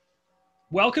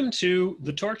Welcome to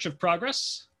The Torch of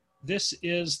Progress. This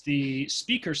is the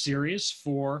speaker series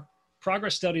for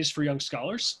Progress Studies for Young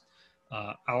Scholars,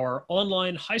 our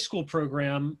online high school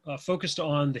program focused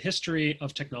on the history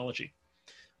of technology.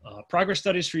 Progress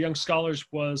Studies for Young Scholars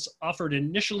was offered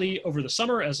initially over the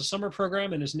summer as a summer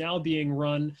program and is now being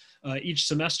run each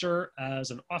semester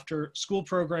as an after-school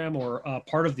program or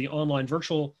part of the online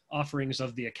virtual offerings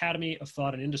of the Academy of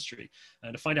Thought and Industry.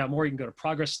 And to find out more, you can go to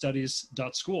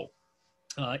progressstudies.school.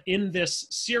 In this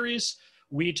series,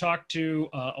 we talk to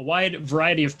a wide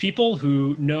variety of people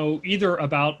who know either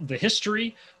about the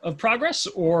history of progress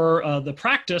or the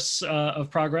practice of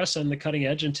progress and the cutting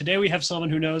edge. And today we have someone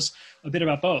who knows a bit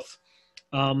about both.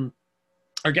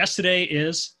 Our guest today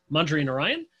is Manjari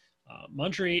Narayan.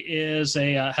 Manjari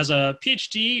has a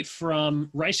PhD from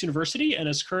Rice University and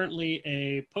is currently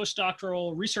a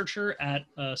postdoctoral researcher at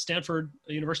Stanford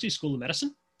University School of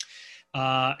Medicine.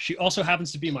 She also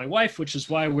happens to be my wife, which is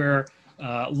why we're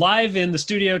live in the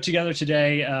studio together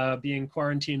today, being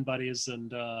quarantine buddies,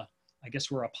 and I guess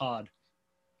we're a pod.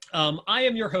 I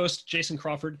am your host, Jason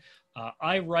Crawford.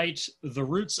 I write The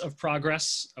Roots of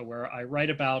Progress, where I write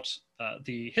about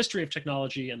the history of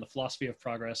technology and the philosophy of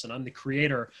progress, and I'm the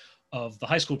creator of the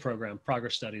high school program,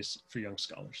 Progress Studies for Young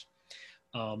Scholars.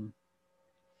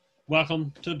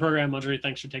 Welcome to the program, Manjari.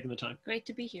 Thanks for taking the time. Great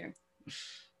to be here.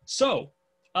 So,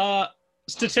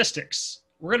 statistics.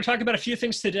 We're going to talk about a few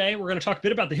things today. We're going to talk a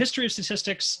bit about the history of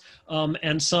statistics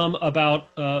and some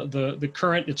about the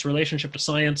current, its relationship to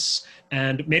science,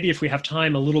 and maybe if we have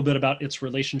time, a little bit about its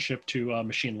relationship to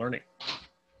machine learning.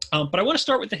 But I want to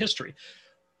start with the history.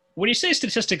 When you say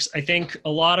statistics, I think a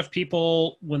lot of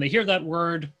people, when they hear that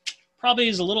word, probably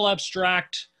is a little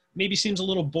abstract, maybe seems a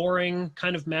little boring,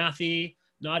 kind of mathy,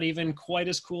 not even quite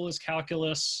as cool as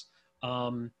calculus,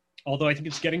 although I think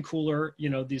it's getting cooler,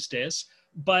 these days.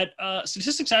 But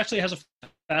statistics actually has a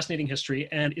fascinating history,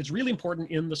 and it's really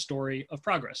important in the story of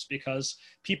progress because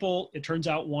people, it turns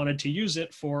out, wanted to use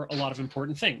it for a lot of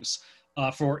important things,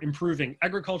 for improving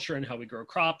agriculture and how we grow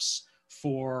crops,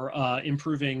 for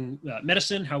improving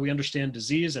medicine, how we understand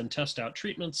disease and test out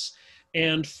treatments,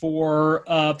 and for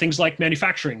things like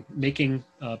manufacturing, making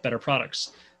better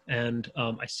products. And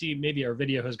I see maybe our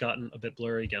video has gotten a bit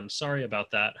blurry again. Sorry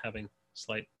about that, having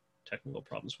slight technical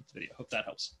problems with the video. Hope that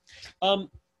helps.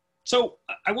 So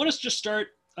I want us to just start.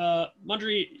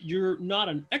 Manjari, you're not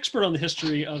an expert on the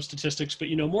history of statistics, but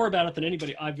you know more about it than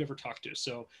anybody I've ever talked to.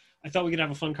 So I thought we could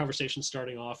have a fun conversation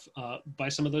starting off by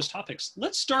some of those topics.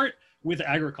 Let's start with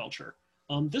agriculture.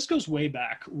 This goes way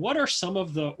back. What are some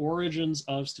of the origins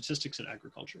of statistics in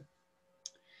agriculture?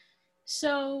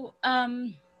 So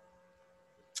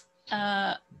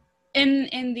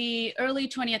in the early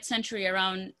 20th century,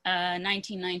 around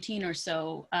 1919 or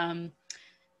so,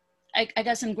 I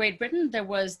guess in Great Britain, there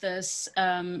was this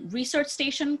research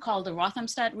station called the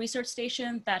Rothamsted Research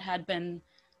Station that had been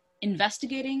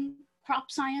investigating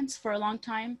crop science for a long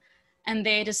time. And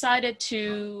they decided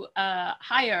to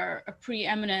hire a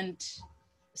preeminent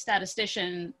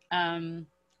statistician,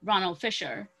 Ronald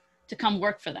Fisher, to come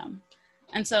work for them.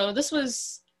 And so this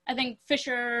was, I think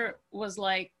Fisher was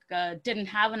like, didn't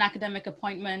have an academic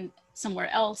appointment somewhere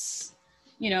else,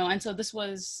 and so this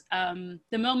was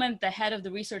the moment the head of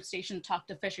the research station talked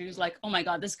to Fisher. He was like, oh my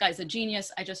God, this guy's a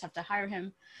genius. I just have to hire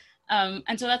him.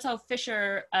 And so that's how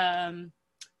Fisher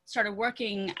started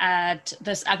working at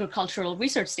this agricultural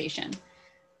research station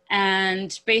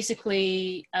and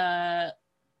basically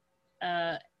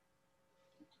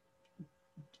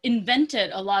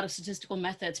invented a lot of statistical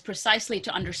methods precisely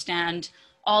to understand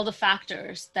all the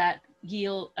factors that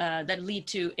lead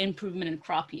to improvement in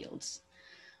crop yields.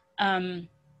 And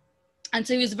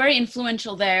so he was very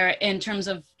influential there in terms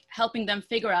of helping them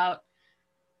figure out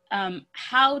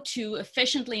how to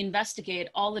efficiently investigate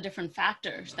all the different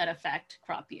factors that affect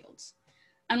crop yields.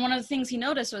 And one of the things he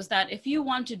noticed was that if you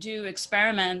want to do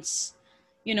experiments,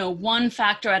 one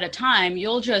factor at a time,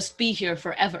 you'll just be here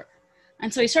forever.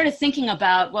 And so he started thinking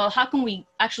about, well, how can we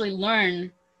actually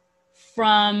learn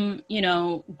from,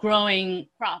 growing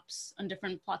crops on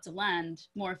different plots of land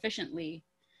more efficiently,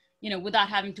 without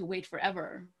having to wait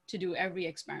forever to do every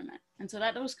experiment. And so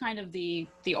that was kind of the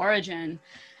origin.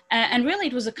 And really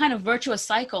it was a kind of virtuous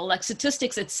cycle. Like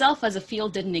statistics itself as a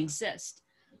field didn't exist.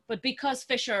 But because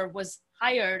Fisher was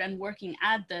hired and working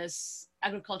at this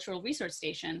agricultural research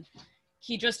station,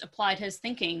 he just applied his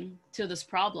thinking to this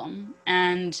problem.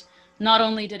 And not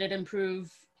only did it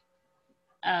improve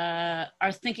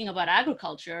our thinking about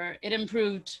agriculture, it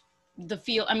improved the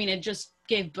field. I mean, it just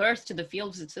gave birth to the field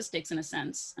of statistics in a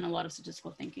sense, and a lot of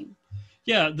statistical thinking.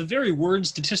 Yeah, the very word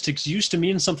statistics used to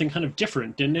mean something kind of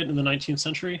different, didn't it, in the 19th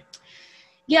century?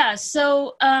 Yeah,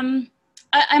 so I'm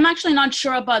actually not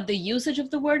sure about the usage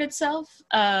of the word itself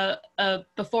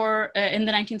before in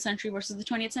the 19th century versus the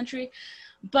 20th century.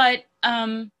 But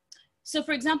so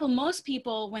for example, most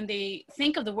people, when they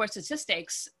think of the word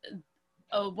statistics,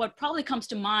 what probably comes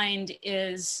to mind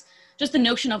is just the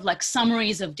notion of like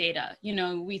summaries of data. You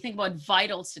know, we think about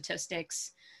vital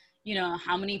statistics, you know,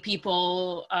 how many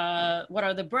people, what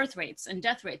are the birth rates and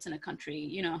death rates in a country,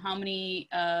 you know, how many,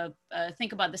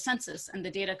 think about the census and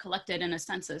the data collected in a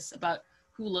census about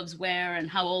who lives where and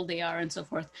how old they are and so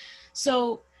forth.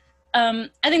 So I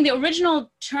think the original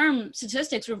term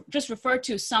statistics just referred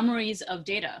to summaries of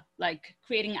data, like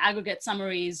creating aggregate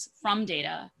summaries from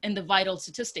data in the vital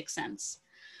statistics sense.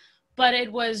 But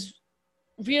it was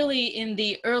really in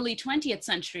the early 20th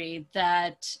century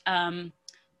that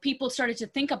people started to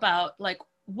think about, like,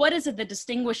 what is it that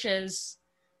distinguishes,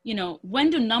 you know, when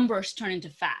do numbers turn into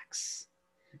facts?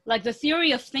 Like the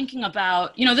theory of thinking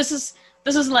about, you know, this is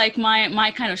like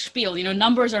my kind of spiel, you know,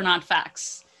 numbers are not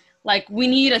facts. Like we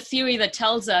need a theory that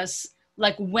tells us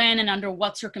like when and under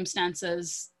what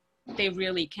circumstances they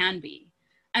really can be.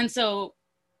 And so,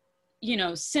 you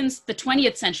know, since the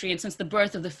 20th century and since the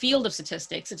birth of the field of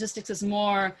statistics, statistics is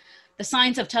more the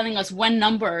science of telling us when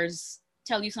numbers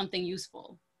tell you something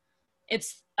useful.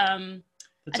 It's, I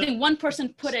think one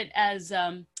person put it as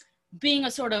being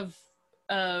a sort of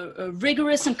a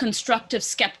rigorous and constructive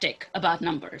skeptic about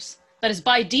numbers. That is,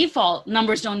 by default,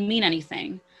 numbers don't mean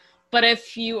anything. But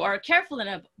if you are careful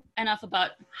enough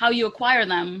about how you acquire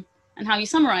them and how you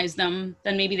summarize them,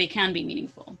 then maybe they can be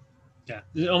meaningful. Yeah,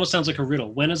 it almost sounds like a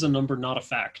riddle. When is a number not a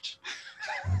fact?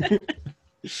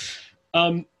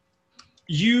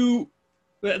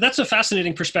 That's a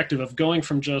fascinating perspective of going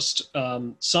from just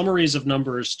summaries of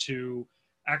numbers to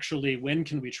actually when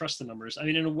can we trust the numbers. I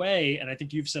mean, in a way, and I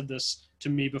think you've said this to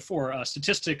me before,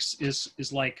 statistics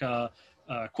is like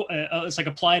it's like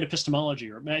applied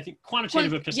epistemology, or I think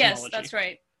quantitative epistemology. Yes, that's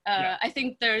right. Yeah. I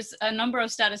think there's a number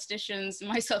of statisticians,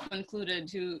 myself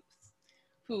included,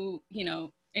 who you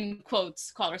know, in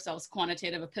quotes, call ourselves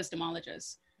quantitative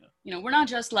epistemologists. Yeah. You know, we're not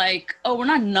just like, oh, we're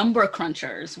not number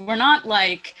crunchers. We're not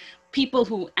like people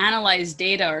who analyze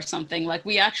data or something. Like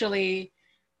we actually,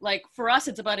 like for us,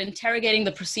 it's about interrogating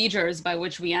the procedures by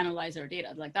which we analyze our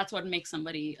data. Like that's what makes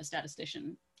somebody a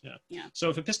statistician. Yeah. Yeah. So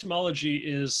if epistemology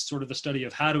is sort of the study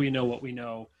of how do we know what we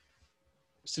know,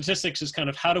 statistics is kind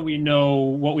of how do we know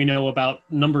what we know about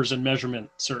numbers and measurement.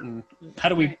 How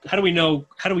do we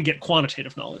get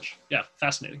quantitative knowledge? Yeah,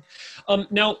 fascinating.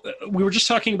 Now we were just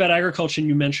talking about agriculture, and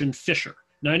you mentioned Fisher.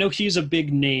 Now I know he's a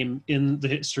big name in the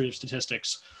history of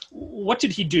statistics. What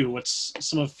did he do? What's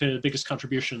some of his biggest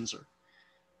contributions? Or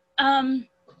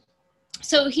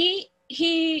so he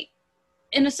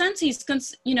in a sense he's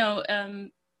you know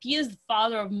he is the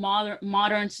father of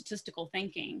modern statistical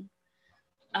thinking.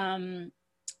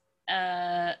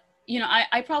 You know,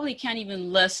 I probably can't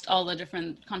even list all the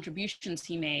different contributions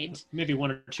he made. Maybe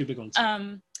one or two big ones.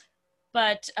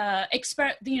 But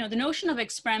you know, the notion of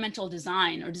experimental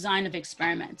design or design of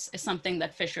experiments is something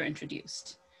that Fisher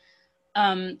introduced.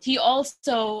 He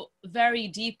also very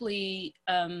deeply,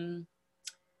 the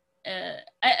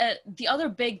other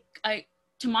big,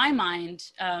 to my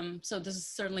mind, so this is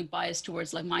certainly biased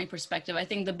towards like my perspective, I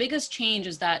think the biggest change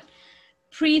is that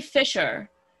pre-Fisher,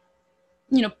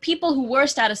 you know, people who were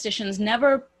statisticians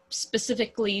never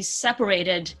specifically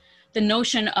separated the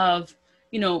notion of,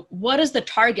 you know, what is the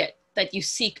target that you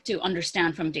seek to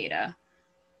understand from data?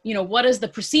 You know, what is the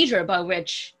procedure by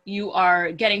which you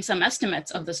are getting some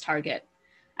estimates of this target?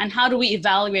 And how do we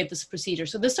evaluate this procedure?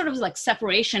 So this sort of like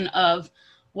separation of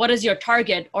what is your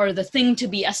target or the thing to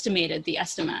be estimated, the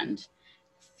estimand.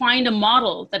 Find a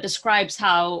model that describes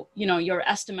how, you know, your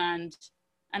estimand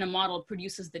and a model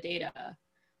produces the data.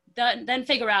 Then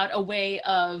figure out a way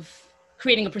of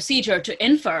creating a procedure to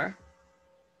infer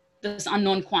this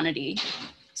unknown quantity.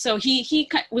 So he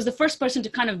was the first person to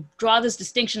kind of draw this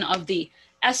distinction of the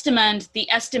estimand, the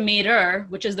estimator,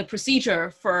 which is the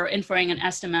procedure for inferring an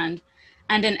estimand,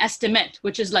 and an estimate,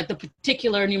 which is like the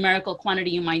particular numerical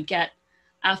quantity you might get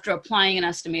after applying an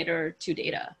estimator to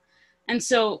data. And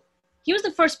so he was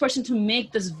the first person to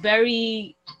make this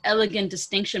very elegant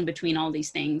distinction between all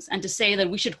these things and to say that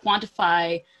we should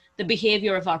quantify the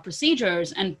behavior of our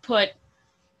procedures and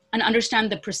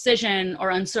understand the precision or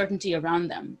uncertainty around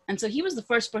them. And so he was the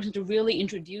first person to really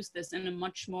introduce this in a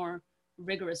much more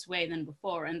rigorous way than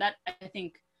before. And that, I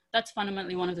think, that's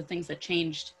fundamentally one of the things that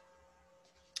changed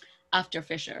after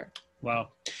Fisher. Wow.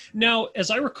 Now, as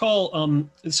I recall,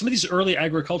 some of these early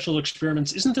agricultural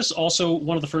experiments, isn't this also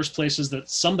one of the first places that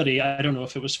somebody, I don't know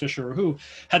if it was Fisher or who,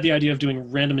 had the idea of doing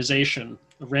randomization,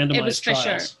 It was randomized Fisher.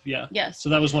 trials? Yeah. Yes. So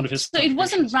that was one of his. So it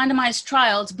wasn't randomized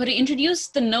trials, but it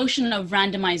introduced the notion of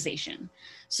randomization.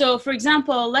 So for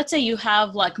example, let's say you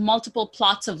have like multiple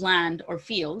plots of land or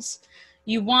fields.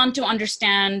 You want to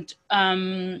understand,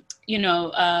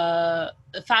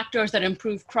 factors that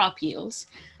improve crop yields.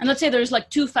 And let's say there's like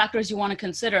two factors you want to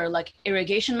consider, like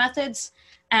irrigation methods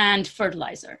and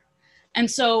fertilizer.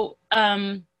 And so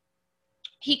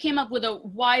he came up with a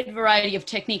wide variety of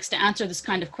techniques to answer this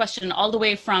kind of question, all the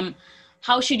way from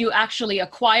how should you actually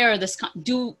acquire this,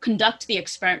 conduct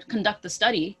the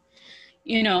study,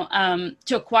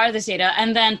 to acquire this data,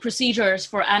 and then procedures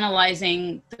for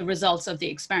analyzing the results of the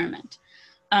experiment.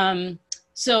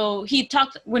 So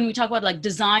when we talk about like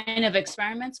design of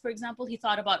experiments, for example, he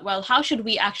thought about, well, how should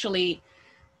we actually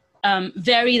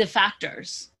vary the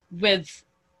factors with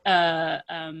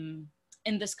in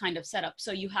this kind of setup?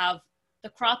 So you have the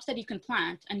crops that you can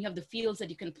plant and you have the fields that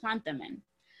you can plant them in.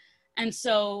 And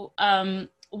so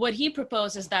what he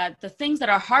proposed is that the things that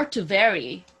are hard to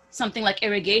vary, something like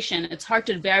irrigation, it's hard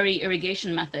to vary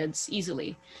irrigation methods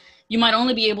easily. You might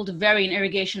only be able to vary an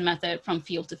irrigation method from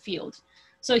field to field.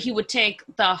 So he would take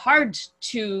the hard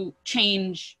to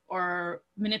change or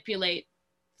manipulate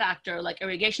factor like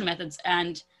irrigation methods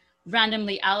and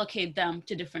randomly allocate them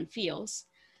to different fields.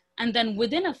 And then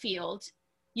within a field,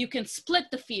 you can split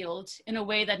the field in a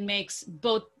way that makes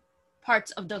both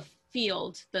parts of the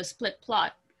field, the split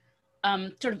plot,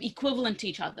 sort of equivalent to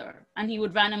each other. And he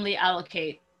would randomly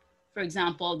allocate, for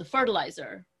example, the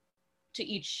fertilizer to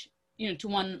each, to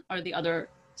one or the other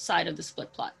side of the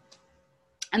split plot.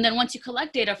 And then once you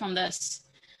collect data from this,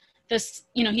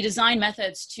 he designed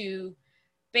methods to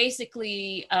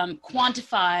basically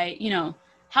quantify,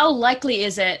 how likely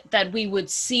is it that we would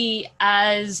see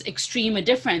as extreme a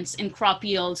difference in crop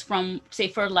yields from, say,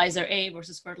 fertilizer A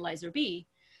versus fertilizer B,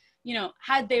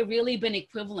 had they really been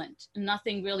equivalent,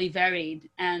 nothing really varied,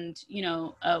 and,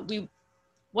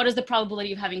 what is the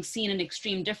probability of having seen an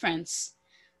extreme difference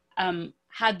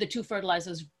had the two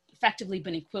fertilizers effectively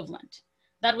been equivalent?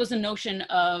 That was a notion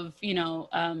of,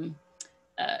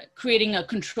 creating a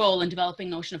control and developing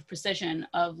notion of precision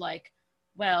of like,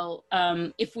 well,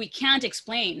 if we can't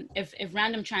explain, if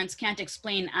random chance can't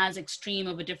explain as extreme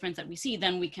of a difference that we see,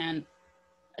 then we can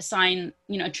assign,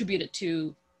 attribute it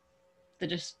to the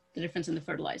difference in the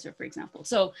fertilizer, for example.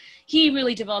 So he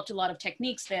really developed a lot of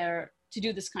techniques there to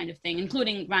do this kind of thing,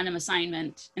 including random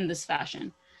assignment in this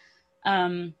fashion.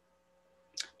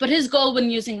 But his goal when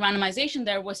using randomization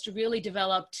there was to really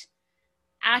develop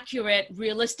accurate,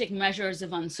 realistic measures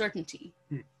of uncertainty.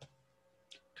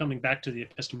 Coming back to the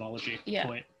epistemology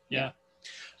point. Yeah.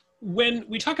 When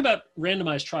we talk about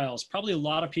randomized trials, probably a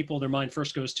lot of people, their mind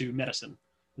first goes to medicine.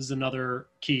 This is another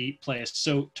key place.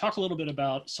 So talk a little bit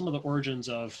about some of the origins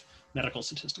of medical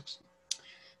statistics.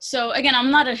 So again, I'm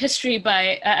not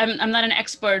I'm not an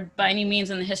expert by any means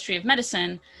in the history of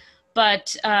medicine,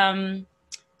 but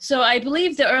so I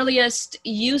believe the earliest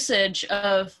usage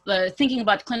of thinking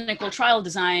about clinical trial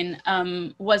design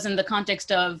was in the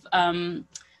context of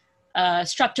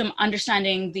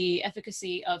understanding the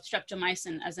efficacy of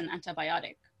streptomycin as an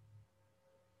antibiotic.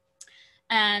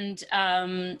 And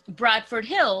Bradford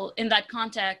Hill, in that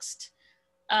context,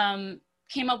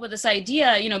 came up with this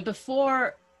idea,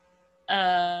 before,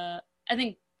 I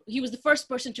think he was the first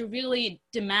person to really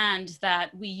demand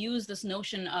that we use this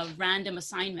notion of random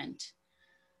assignment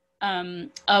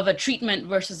of a treatment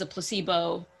versus a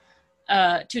placebo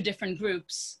to different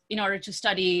groups in order to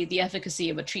study the efficacy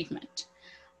of a treatment.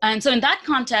 And so in that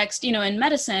context, in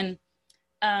medicine,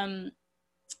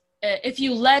 if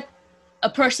you let a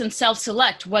person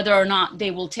self-select whether or not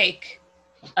they will take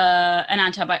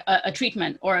a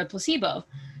treatment or a placebo,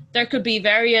 there could be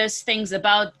various things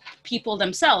about people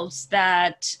themselves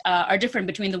that are different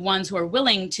between the ones who are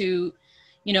willing to,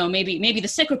 maybe the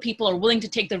sicker people are willing to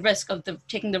take the risk of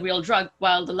taking the real drug,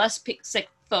 while the less sick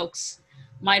folks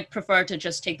might prefer to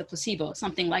just take the placebo,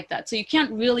 something like that. So you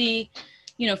can't really,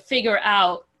 figure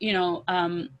out,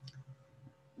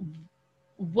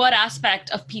 what aspect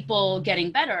of people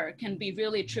getting better can be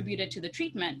really attributed to the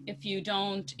treatment if you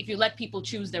let people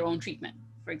choose their own treatment,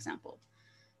 for example.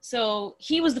 So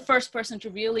he was the first person to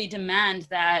really demand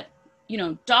that,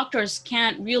 doctors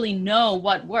can't really know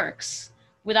what works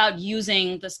without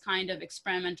using this kind of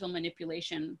experimental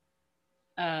manipulation,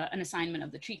 and assignment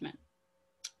of the treatment.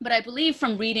 But I believe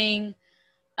from reading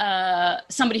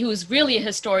somebody who is really a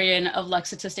historian of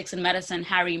statistics and medicine,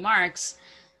 Harry Marks,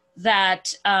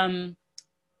 that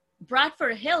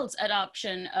Bradford Hill's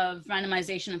adoption of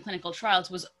randomization in clinical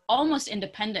trials was almost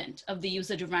independent of the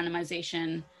usage of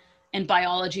randomization in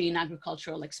biology and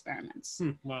agricultural experiments.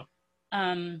 Wow.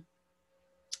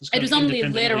 It was only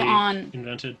later on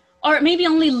invented, or maybe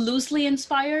only loosely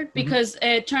inspired, because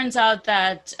it turns out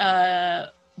that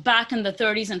back in the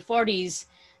 30s and 40s,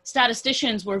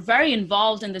 statisticians were very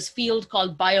involved in this field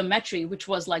called biometry, which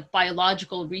was like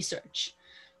biological research.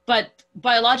 But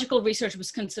biological research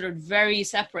was considered very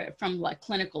separate from like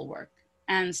clinical work,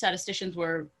 and statisticians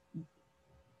were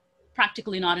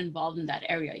practically not involved in that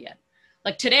area yet.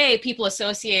 Like today, people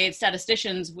associate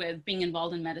statisticians with being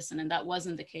involved in medicine, and that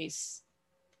wasn't the case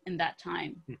in that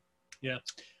time. Yeah.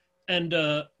 And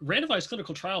randomized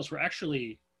clinical trials were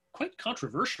actually quite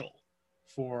controversial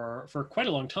for quite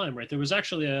a long time, right? There was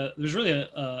actually really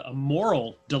a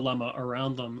moral dilemma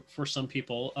around them for some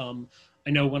people. I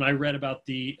know when I read about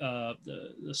the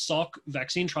Salk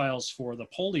vaccine trials for the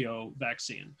polio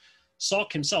vaccine,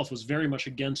 Salk himself was very much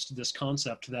against this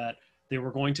concept that they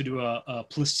were going to do a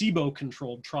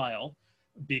placebo-controlled trial,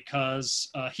 because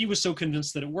he was so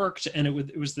convinced that it worked, and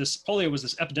polio was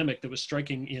this epidemic that was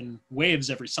striking in waves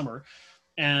every summer.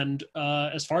 And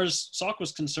as far as Salk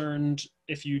was concerned,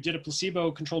 if you did a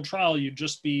placebo-controlled trial, you'd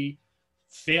just be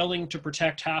failing to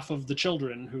protect half of the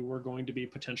children who were going to be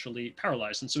potentially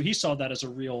paralyzed. And so he saw that as a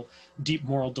real deep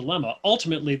moral dilemma.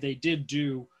 Ultimately, they did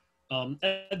do,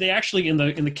 they actually, in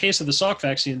the case of the Salk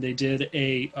vaccine, they did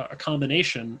a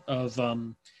combination of,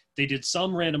 they did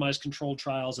some randomized controlled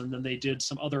trials, and then they did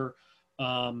some other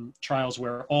trials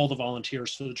where all the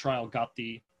volunteers for the trial got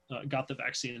the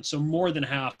vaccine. So more than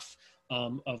half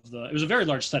it was a very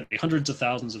large study, hundreds of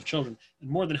thousands of children, and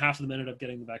more than half of them ended up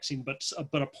getting the vaccine. But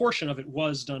a portion of it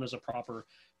was done as a proper,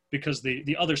 because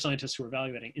the other scientists who were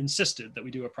evaluating insisted that we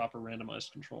do a proper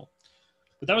randomized control.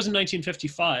 But that was in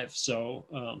 1955,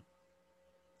 so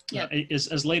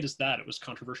as late as that, it was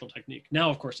controversial technique. Now,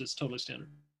 of course, it's totally standard.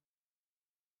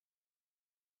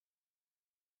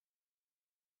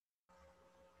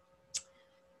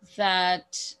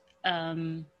 That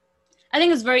I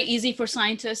think it's very easy for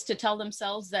scientists to tell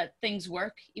themselves that things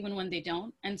work even when they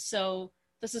don't. And so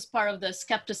this is part of the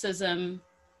skepticism.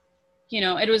 You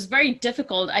know, it was very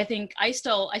difficult. I think I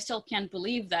still can't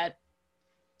believe that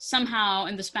somehow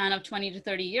in the span of 20 to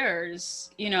 30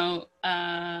 years, you know,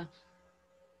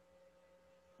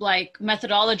 like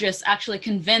methodologists actually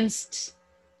convinced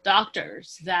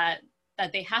doctors that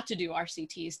they had to do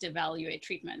RCTs to evaluate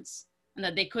treatments, and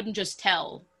that they couldn't just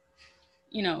tell,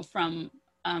 you know, from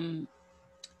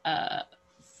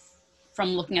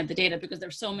looking at the data, because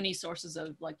there's so many sources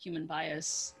of like human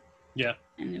bias. Yeah.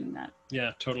 And doing that.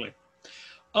 Yeah, totally.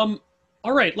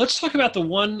 All right, let's talk about the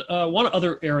one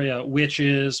other area, which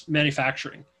is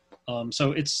manufacturing.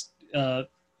 So it's a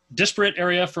disparate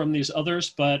area from these others,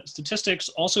 but statistics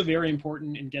also very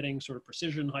important in getting sort of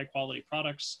precision, high quality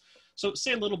products. So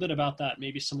say a little bit about that,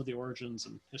 maybe some of the origins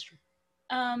and history.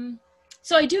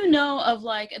 So I do know of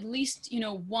like at least, you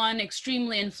know, one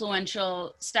extremely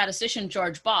influential statistician,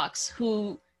 George Box,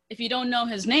 who, if you don't know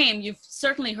his name, you've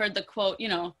certainly heard the quote, you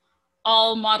know,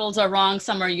 all models are wrong,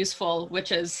 some are useful,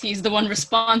 which is, he's the one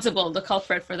responsible, the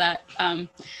culprit for that.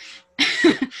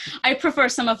 I prefer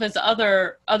some of his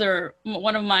other,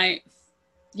 one of my,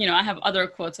 you know, I have other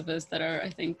quotes of his that are, I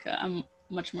think I'm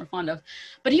much more fond of.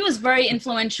 But he was very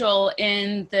influential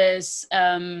in this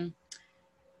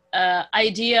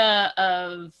idea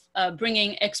of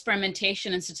bringing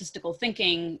experimentation and statistical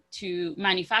thinking to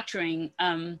manufacturing.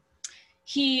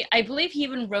 I believe he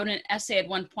even wrote an essay at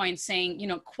one point saying, you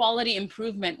know, quality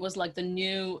improvement was like the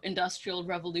new industrial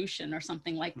revolution or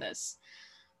something like this.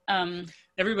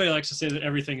 Everybody likes to say that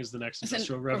everything is the next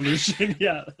industrial revolution.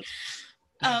 Yeah.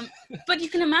 But you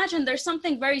can imagine there's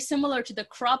something very similar to the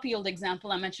crop yield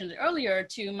example I mentioned earlier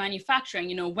to manufacturing.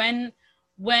 You know, when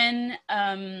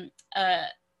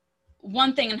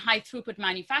one thing in high throughput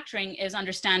manufacturing is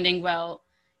understanding, well,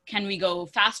 can we go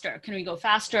faster? Can we go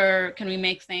faster? Can we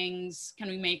make things, can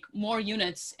we make more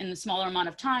units in a smaller amount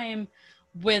of time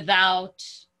without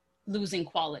losing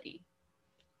quality?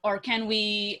 Or can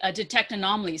we detect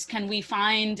anomalies? Can we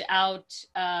find out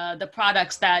the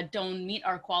products that don't meet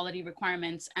our quality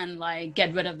requirements and like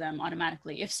get rid of them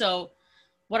automatically? If so,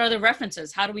 what are the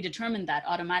references? How do we determine that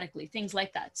automatically? Things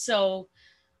like that. So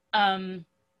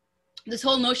this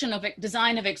whole notion of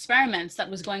design of experiments that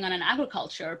was going on in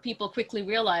agriculture, people quickly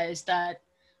realized that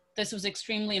this was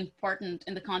extremely important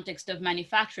in the context of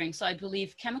manufacturing. So I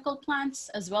believe chemical plants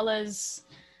as well as,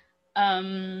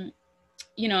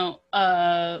 you know,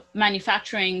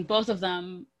 manufacturing, both of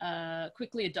them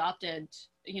quickly adopted,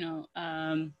 you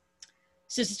know,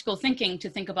 statistical thinking to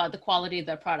think about the quality of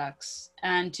their products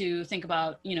and to think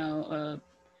about, you know,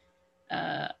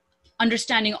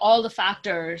 understanding all the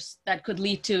factors that could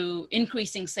lead to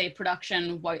increasing, say,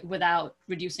 production without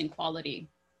reducing quality.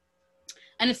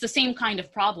 And it's the same kind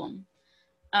of problem.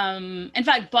 In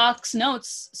fact, Box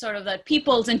notes sort of that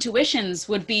people's intuitions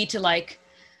would be to like,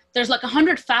 there's like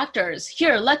 100 factors.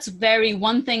 Here, let's vary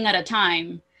one thing at a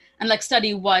time and like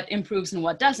study what improves and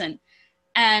what doesn't.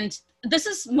 And this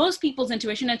is most people's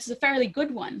intuition. It's a fairly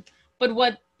good one. But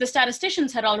what the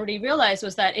statisticians had already realized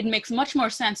was that it makes much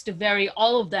more sense to vary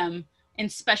all of them in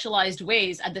specialized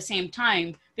ways at the same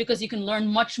time, because you can learn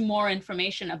much more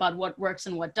information about what works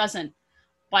and what doesn't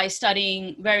by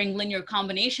studying varying linear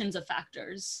combinations of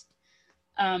factors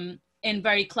in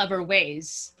very clever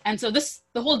ways. And so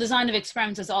the whole design of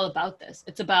experiments is all about this.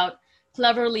 It's about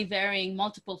cleverly varying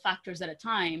multiple factors at a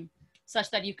time such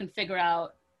that you can figure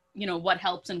out, you know, what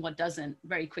helps and what doesn't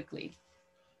very quickly.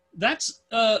 That's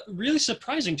really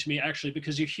surprising to me, actually,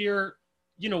 because you hear,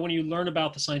 you know, when you learn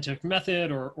about the scientific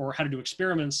method or how to do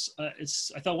experiments,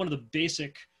 I thought one of the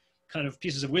basic kind of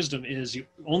pieces of wisdom is you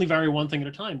only vary one thing at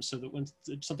a time so that when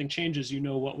something changes, you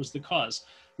know what was the cause.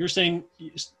 You're saying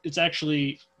it's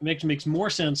actually makes more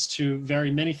sense to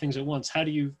vary many things at once. How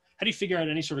do you figure out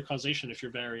any sort of causation if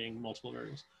you're varying multiple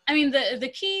variables? I mean,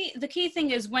 the key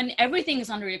thing is when everything is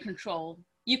under your control,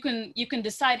 you can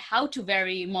decide how to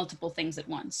vary multiple things at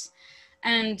once.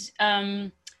 And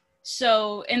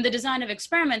so in the design of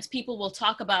experiments, people will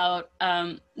talk about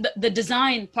the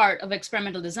design part of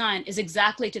experimental design is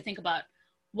exactly to think about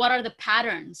what are the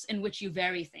patterns in which you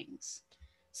vary things.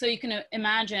 So you can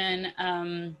imagine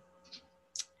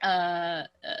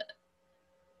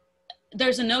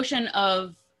there's a notion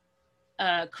of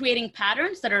creating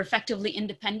patterns that are effectively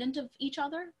independent of each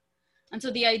other. And so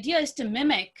the idea is to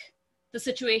mimic the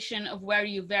situation of where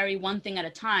you vary one thing at a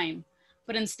time,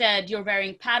 but instead you're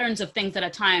varying patterns of things at a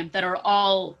time that are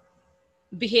all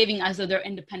behaving as though they're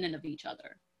independent of each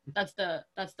other. That's the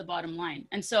bottom line.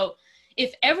 And so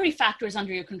if every factor is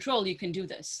under your control, you can do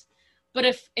this. But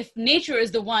if nature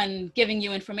is the one giving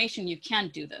you information, you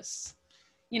can't do this.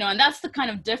 You know, and that's the kind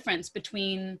of difference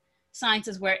between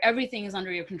sciences where everything is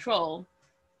under your control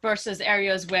versus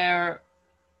areas where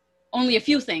only a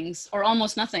few things or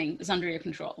almost nothing is under your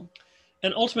control.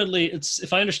 And ultimately,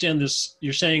 if I understand this,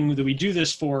 you're saying that we do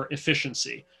this for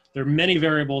efficiency. There are many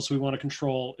variables we want to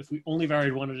control. If we only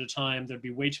varied one at a time, there'd be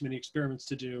way too many experiments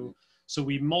to do. So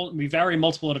we vary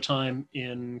multiple at a time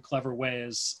in clever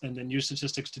ways and then use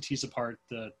statistics to tease apart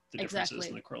the differences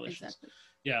and the correlations. Exactly.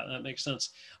 Yeah, that makes sense.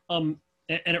 And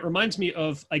it reminds me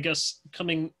of, I guess,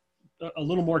 coming a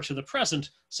little more to the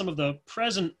present, some of the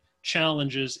present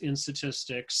challenges in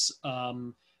statistics,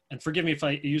 and forgive me if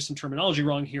I use some terminology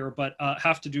wrong here, but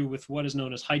have to do with what is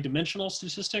known as high dimensional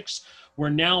statistics, where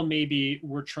now maybe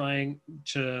we're trying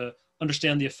to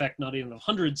understand the effect not even of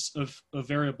hundreds of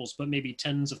variables, but maybe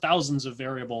tens of thousands of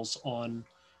variables on,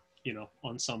 you know,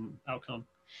 on some outcome.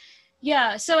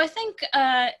 Yeah, so I think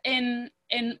in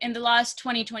the last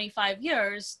 20, 25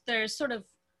 years, there's sort of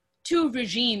two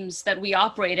regimes that we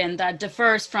operate in that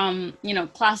differs from, you know,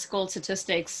 classical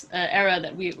statistics era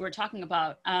that we were talking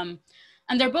about.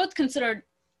 And they're both considered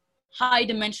high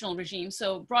dimensional regimes.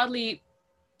 So broadly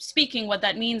speaking, what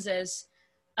that means is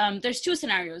there's two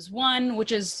scenarios. One,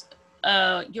 which is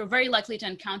you're very likely to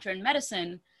encounter in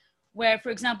medicine, where, for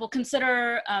example,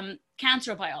 consider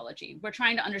cancer biology. We're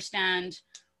trying to understand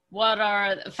what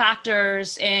are the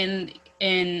factors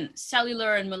in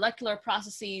cellular and molecular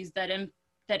processes that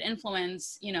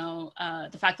influence, you know,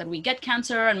 the fact that we get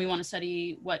cancer, and we want to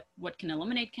study what can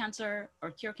eliminate cancer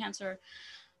or cure cancer.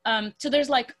 So there's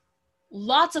like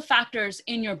lots of factors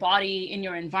in your body, in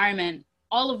your environment,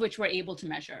 all of which we're able to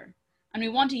measure. And we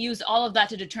want to use all of that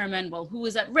to determine, well, who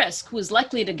is at risk, who is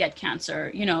likely to get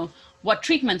cancer, you know, what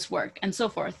treatments work, and so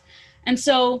forth. And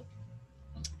so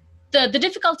the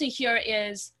difficulty here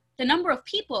is the number of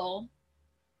people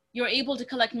you're able to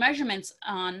collect measurements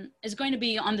on is going to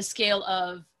be on the scale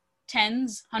of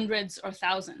tens, hundreds, or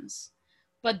thousands.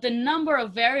 But the number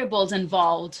of variables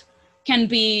involved can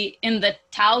be in the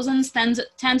thousands,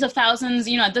 tens of thousands.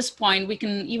 You know, at this point, we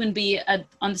can even be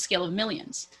on the scale of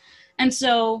millions. And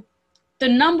so the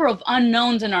number of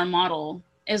unknowns in our model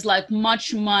is like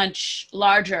much, much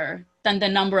larger than the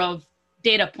number of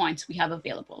data points we have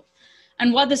available.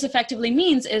 And what this effectively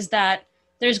means is that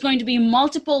there's going to be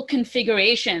multiple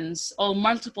configurations or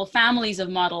multiple families of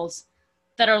models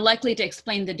that are likely to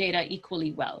explain the data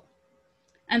equally well.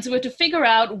 And so we have to figure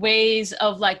out ways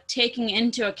of like taking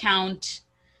into account,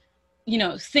 you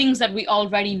know, things that we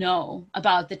already know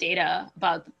about the data,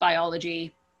 about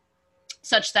biology,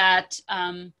 such that,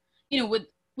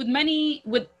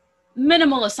 with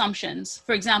minimal assumptions.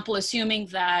 For example, assuming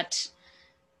that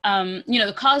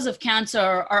the cause of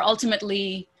cancer are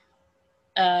ultimately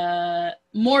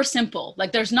more simple.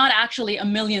 Like there's not actually a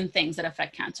million things that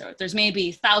affect cancer. There's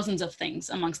maybe thousands of things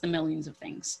amongst the millions of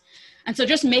things. And so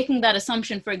just making that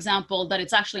assumption, for example, that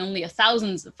it's actually only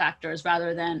thousands of factors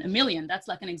rather than a million, that's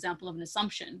like an example of an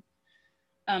assumption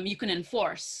you can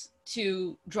enforce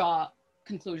to draw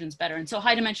conclusions better. And so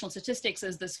high dimensional statistics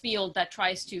is this field that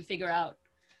tries to figure out,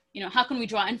 how can we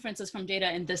draw inferences from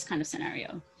data in this kind of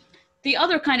scenario? The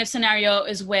other kind of scenario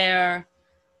is where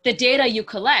the data you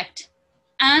collect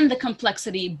and the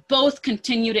complexity both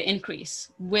continue to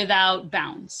increase without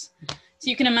bounds. So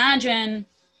you can imagine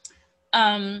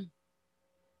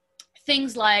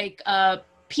things like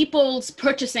people's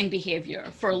purchasing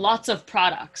behavior for lots of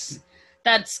products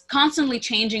that's constantly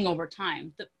changing over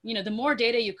time. The more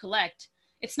data you collect,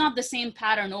 it's not the same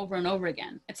pattern over and over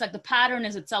again. It's like the pattern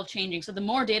is itself changing. So the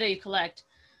more data you collect,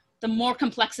 the more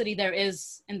complexity there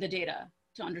is in the data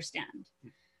to understand.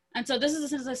 And so this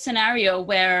is a scenario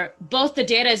where both the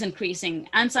data is increasing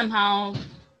and somehow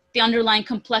the underlying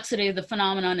complexity of the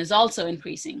phenomenon is also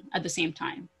increasing at the same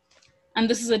time. And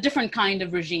this is a different kind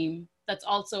of regime that's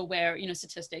also where,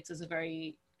 statistics is a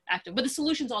very active, but the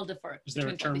solutions all differ. Is there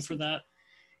a term for that?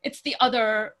 It's the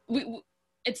other, in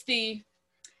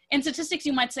statistics,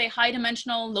 you might say high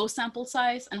dimensional, low sample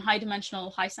size and high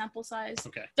dimensional, high sample size.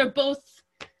 Okay. They're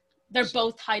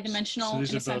both high dimensional. So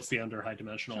these would both be under high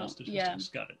dimensional statistics.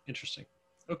 Yeah. Got it. Interesting.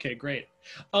 Okay, great.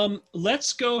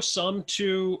 Let's go some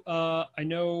to, I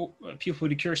know people would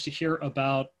be curious to hear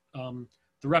about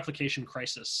the replication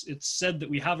crisis. It's said that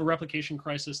we have a replication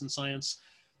crisis in science.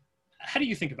 How do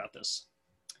you think about this?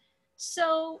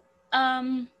 So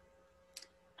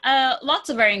lots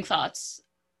of varying thoughts.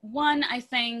 One, I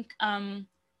think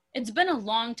it's been a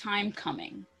long time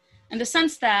coming in the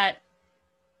sense that,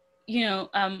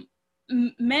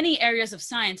 many areas of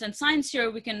science, and science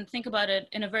here, we can think about it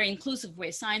in a very inclusive way.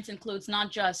 Science includes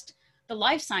not just the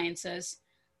life sciences,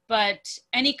 but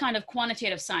any kind of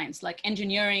quantitative science like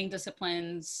engineering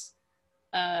disciplines,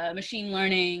 machine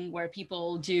learning, where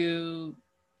people do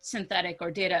synthetic or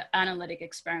data analytic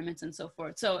experiments and so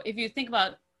forth. So if you think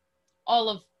about all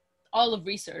of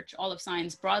research, all of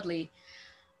science broadly,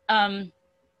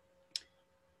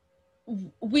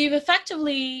 we've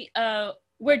effectively,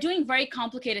 we're doing very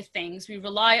complicated things. We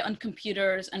rely on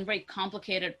computers and very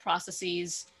complicated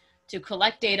processes to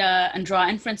collect data and draw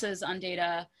inferences on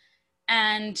data.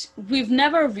 And we've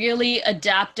never really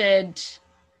adapted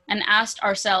and asked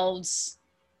ourselves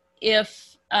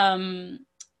if the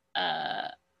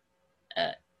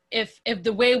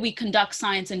way we conduct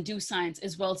science and do science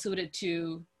is well suited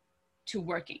to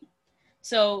working.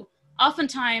 So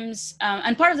oftentimes,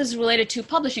 and part of this is related to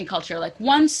publishing culture, like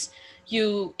once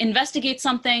you investigate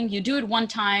something, you do it one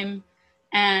time,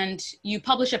 and you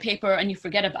publish a paper and you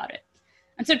forget about it.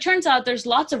 And so it turns out there's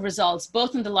lots of results,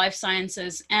 both in the life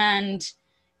sciences and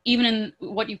even in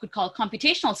what you could call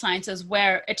computational sciences,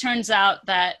 where it turns out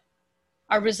that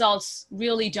our results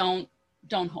really don't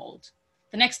hold.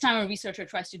 The next time a researcher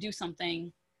tries to do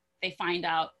something, they find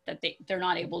out that they're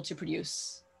not able to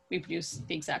reproduce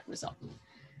the exact result.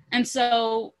 And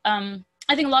so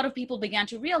I think a lot of people began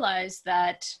to realize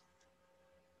that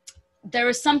there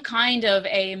is some kind of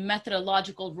a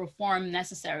methodological reform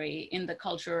necessary in the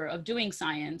culture of doing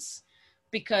science,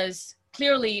 because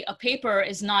clearly a paper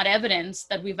is not evidence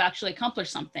that we've actually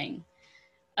accomplished something.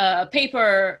 A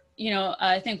paper,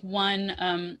 I think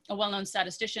a well-known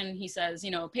statistician, he says,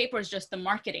 a paper is just the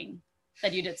marketing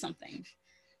that you did something.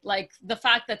 Like the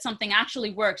fact that something actually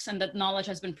works and that knowledge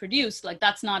has been produced, like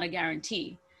that's not a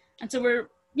guarantee. And so we're,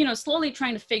 slowly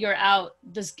trying to figure out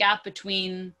this gap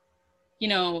between,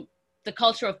 the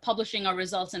culture of publishing our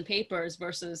results in papers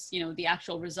versus, the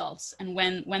actual results, and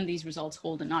when these results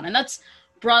hold and not. And that's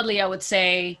broadly, I would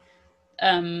say,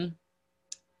 there's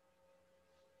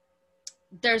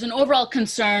an overall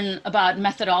concern about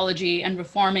methodology and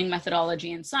reforming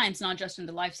methodology in science, not just in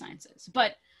the life sciences,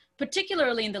 but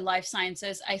particularly in the life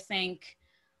sciences. I think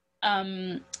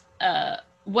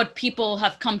what people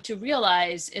have come to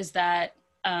realize is that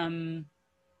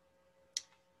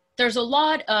there's a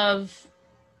lot of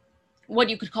what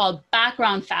you could call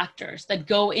background factors that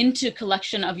go into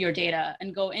collection of your data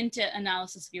and go into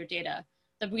analysis of your data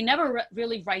that we never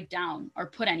really write down or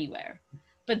put anywhere.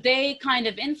 But they kind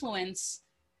of influence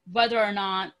whether or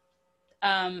not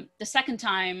the second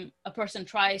time a person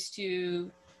tries to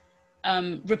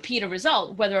repeat a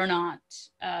result, whether or not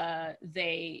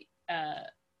they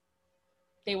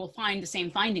will find the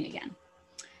same finding again.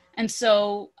 And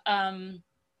so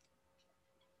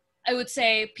I would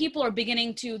say people are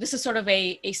beginning to, this is sort of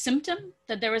a symptom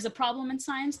that there is a problem in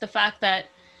science, the fact that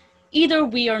either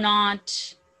we are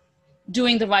not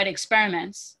doing the right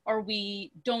experiments or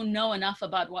we don't know enough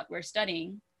about what we're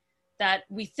studying, that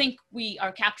we think we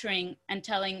are capturing and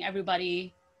telling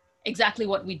everybody exactly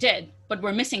what we did, but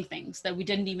we're missing things that we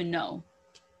didn't even know.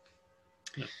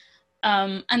 Yeah.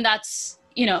 And that's,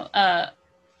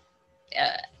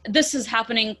 this is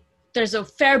happening. There's a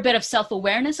fair bit of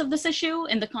self-awareness of this issue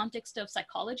in the context of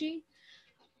psychology,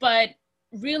 but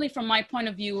really from my point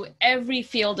of view, every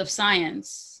field of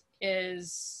science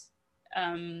is,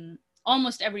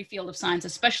 almost every field of science,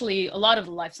 especially a lot of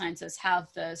the life sciences,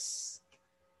 have this,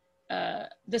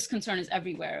 this concern is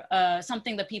everywhere.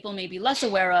 Something that people may be less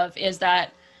aware of is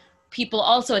that people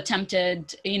also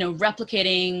attempted,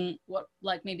 replicating what,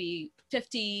 like maybe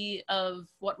 50 of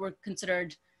what were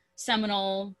considered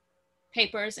seminal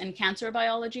papers in cancer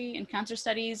biology and cancer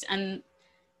studies. And,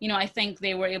 I think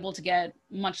they were able to get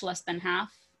much less than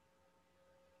half.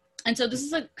 And so this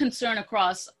is a concern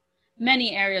across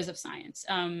many areas of science.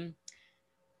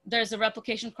 There's a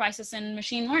replication crisis in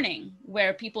machine learning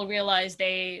where people realize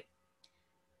there's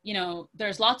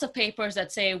lots of papers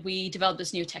that say we developed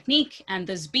this new technique and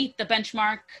this beat the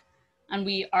benchmark and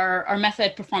our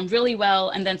method performed really well,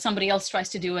 and then somebody else tries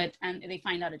to do it and they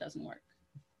find out it doesn't work.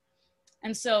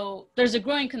 And so there's a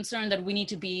growing concern that we need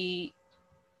to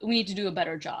do a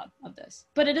better job of this.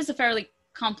 But it is a fairly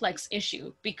complex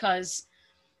issue because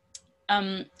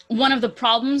one of the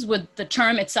problems with the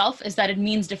term itself is that it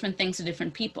means different things to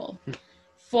different people.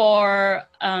 For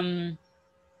a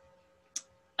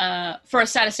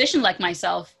statistician like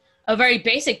myself, a very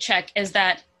basic check is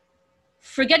that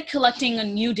forget collecting a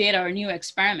new data or a new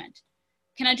experiment.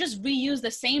 Can I just reuse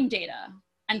the same data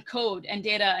and code and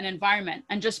data and environment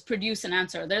and just produce an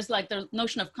answer? There's like the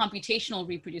notion of computational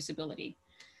reproducibility.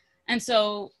 And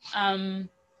so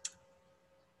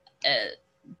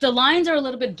the lines are a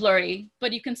little bit blurry,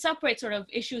 but you can separate sort of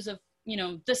issues of,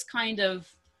 this kind of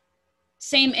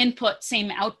same input,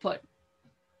 same output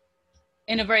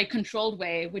in a very controlled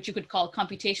way, which you could call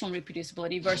computational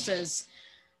reproducibility, versus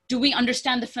do we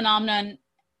understand the phenomenon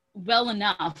well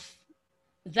enough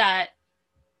that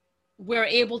we're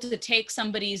able to take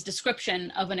somebody's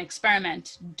description of an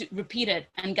experiment, repeat it,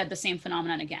 and get the same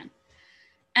phenomenon again.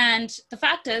 And the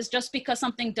fact is, just because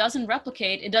something doesn't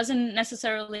replicate, it doesn't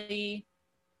necessarily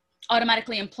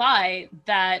automatically imply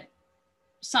that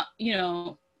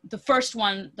the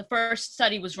first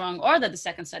study was wrong or that the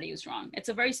second study was wrong. It's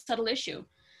a very subtle issue.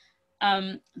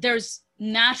 There's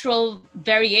natural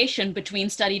variation between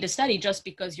study to study just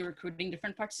because you're recruiting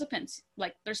different participants.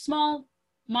 Like there's small,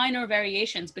 minor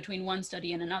variations between one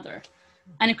study and another.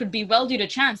 And it could be well due to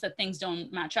chance that things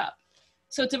don't match up.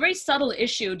 So it's a very subtle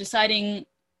issue deciding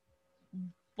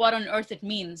what on earth it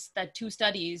means that two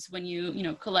studies, when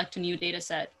you collect a new data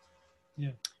set,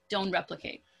 don't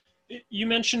replicate. You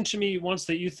mentioned to me once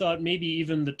that you thought maybe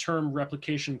even the term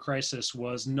replication crisis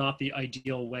was not the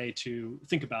ideal way to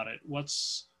think about it.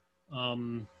 What's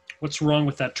wrong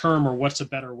with that term, or what's a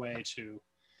better way to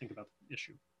think about the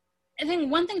issue? I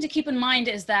think one thing to keep in mind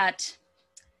is that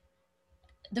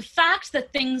the fact that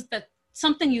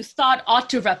something you thought ought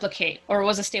to replicate or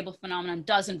was a stable phenomenon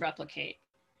doesn't replicate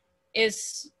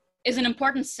is an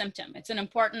important symptom. It's an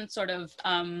important sort of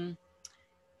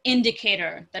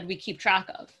indicator that we keep track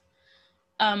of.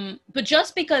 But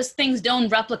just because things don't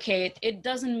replicate, it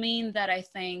doesn't mean that I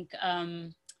think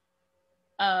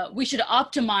we should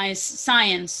optimize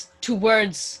science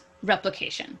towards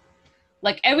replication.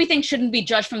 Like everything shouldn't be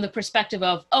judged from the perspective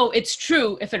of, oh, it's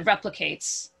true if it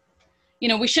replicates.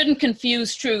 We shouldn't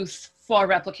confuse truth for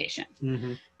replication.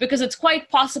 Mm-hmm. Because it's quite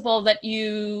possible that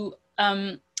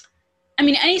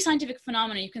any scientific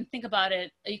phenomenon, you can think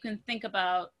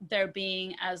about there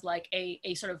being as like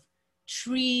a sort of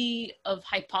tree of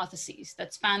hypotheses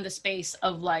that span the space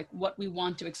of like what we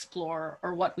want to explore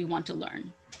or what we want to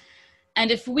learn.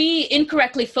 And if we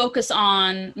incorrectly focus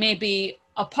on maybe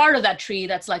a part of that tree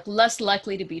that's like less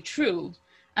likely to be true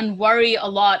and worry a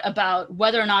lot about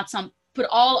whether or not put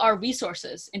all our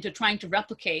resources into trying to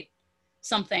replicate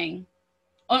something,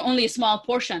 or only a small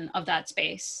portion of that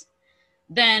space,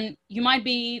 then you might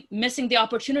be missing the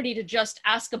opportunity to just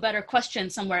ask a better question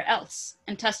somewhere else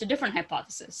and test a different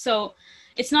hypothesis. So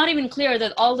it's not even clear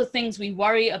that all the things we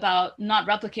worry about not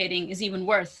replicating is even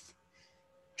worth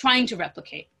trying to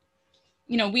replicate.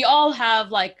 We all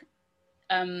have like,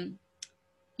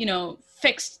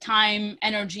 fixed time,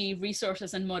 energy,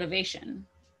 resources, and motivation.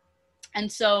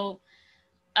 And so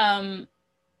an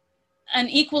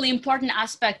equally important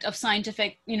aspect of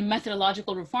scientific,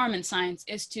 methodological reform in science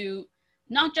is to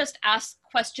not just ask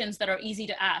questions that are easy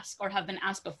to ask or have been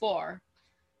asked before,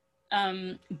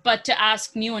 but to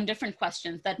ask new and different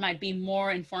questions that might be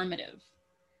more informative.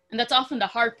 And that's often the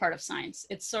hard part of science.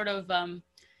 It's sort of,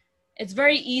 it's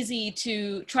very easy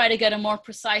to try to get a more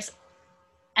precise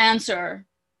answer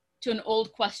to an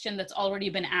old question that's already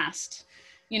been asked,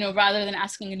 rather than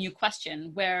asking a new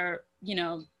question where,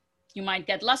 you might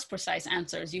get less precise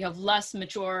answers. You have less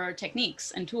mature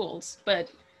techniques and tools, but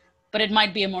it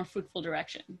might be a more fruitful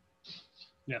direction.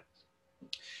 Yeah.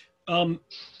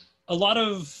 A lot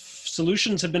of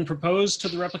solutions have been proposed to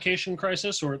the replication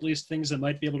crisis, or at least things that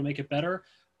might be able to make it better.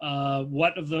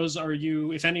 What of those are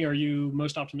you, if any, are you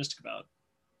most optimistic about?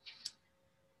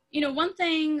 One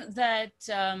thing that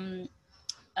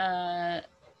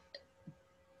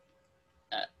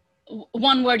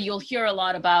one word you'll hear a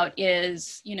lot about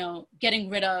is, getting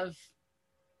rid of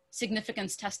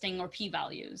significance testing or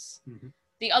p-values. Mm-hmm.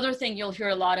 The other thing you'll hear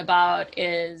a lot about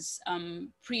is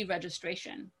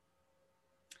pre-registration.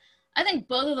 I think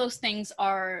both of those things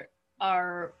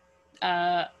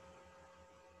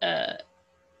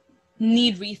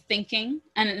need rethinking.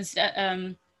 And it's,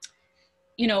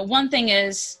 one thing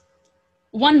is,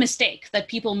 one mistake that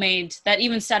people made that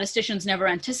even statisticians never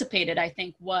anticipated, I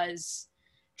think, was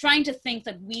trying to think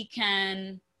that we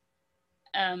can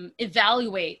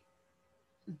evaluate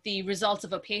the results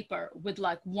of a paper with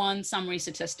like one summary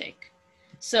statistic.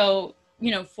 So,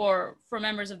 for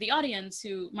members of the audience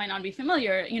who might not be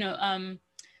familiar,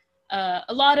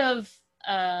 a lot of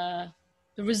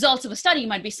the results of a study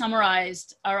might be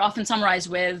often summarized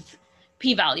with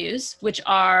p-values, which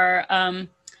are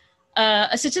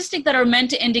a statistic that are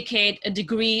meant to indicate a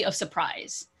degree of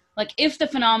surprise. Like if the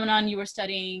phenomenon you were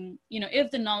studying, if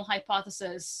the null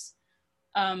hypothesis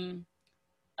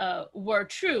were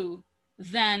true,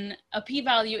 then a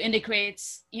p-value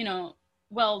indicates,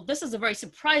 well, this is a very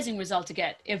surprising result to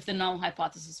get if the null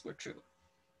hypothesis were true.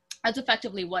 That's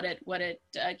effectively what it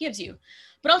gives you.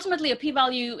 But ultimately, a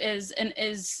p-value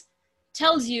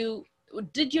tells you,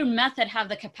 did your method have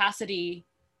the capacity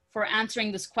for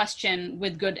answering this question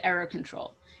with good error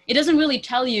control? It doesn't really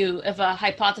tell you if a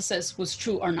hypothesis was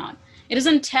true or not. It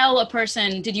doesn't tell a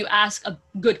person, did you ask a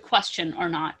good question or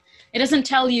not? It doesn't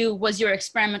tell you, was your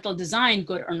experimental design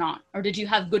good or not? Or did you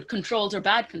have good controls or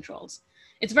bad controls?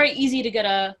 It's very easy to get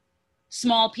a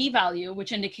small p-value,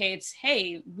 which indicates,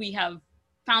 hey, we have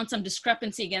found some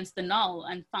discrepancy against the null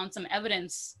and found some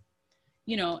evidence,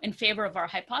 in favor of our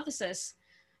hypothesis.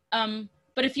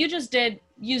 But if you just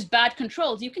use bad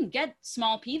controls, you can get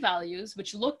small p-values,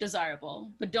 which look desirable,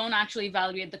 but don't actually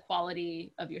evaluate the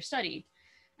quality of your study.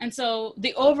 And so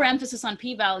the overemphasis on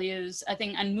p-values, I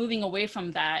think, and moving away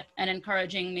from that and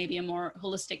encouraging maybe a more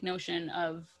holistic notion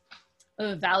of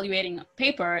evaluating a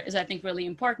paper is, I think, really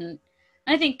important.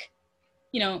 And I think,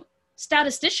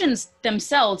 statisticians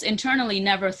themselves internally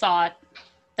never thought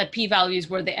that p-values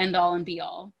were the end all and be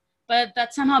all, but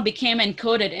that somehow became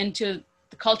encoded into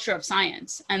the culture of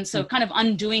science. And so kind of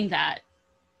undoing that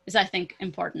is, I think,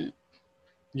 important.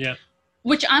 Yeah.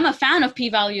 Which I'm a fan of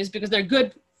p-values because they're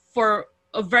good for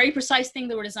a very precise thing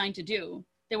they were designed to do.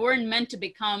 They weren't meant to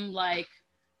become like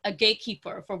a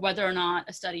gatekeeper for whether or not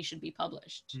a study should be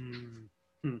published.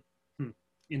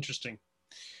 Interesting.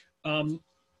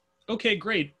 Okay,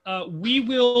 great. We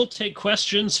will take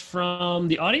questions from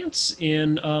the audience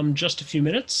in just a few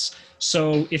minutes.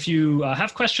 So if you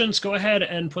have questions, go ahead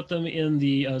and put them in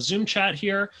the Zoom chat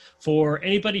here. For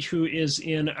anybody who is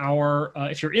in our,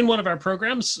 if you're in one of our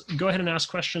programs, go ahead and ask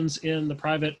questions in the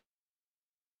private.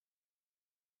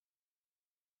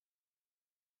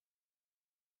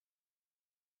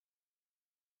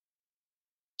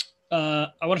 I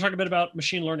want to talk a bit about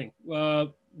machine learning.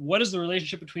 What is the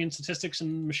relationship between statistics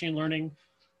and machine learning?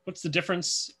 What's the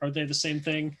difference? Are they the same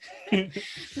thing?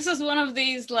 This is one of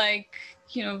these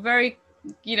very,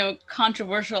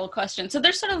 controversial questions. So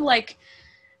there's sort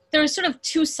of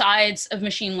two sides of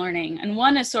machine learning. And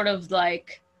one is sort of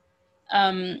like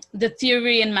the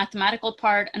theory and mathematical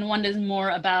part. And one is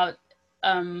more about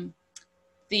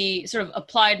the sort of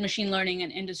applied machine learning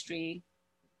in industry.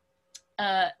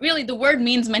 Really, the word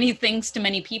means many things to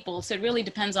many people. So it really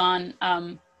depends on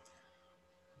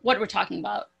what we're talking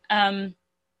about.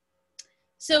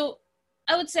 So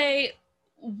I would say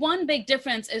one big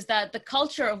difference is that the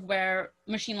culture of where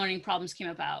machine learning problems came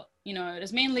about,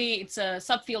 it's a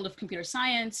subfield of computer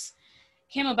science,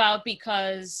 came about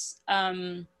because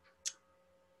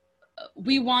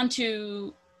we want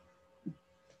to,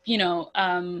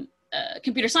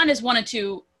 computer scientists wanted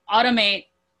to automate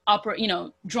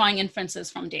drawing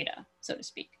inferences from data, so to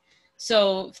speak.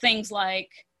 So things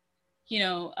like,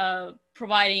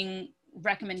 providing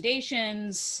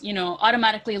recommendations, you know,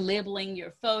 automatically labeling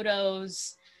your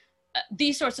photos,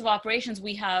 these sorts of operations.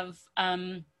 We have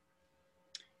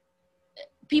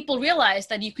people realize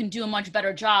that you can do a much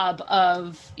better job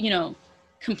of, you know,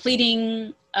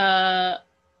 completing a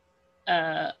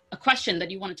question that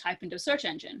you want to type into a search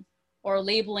engine, or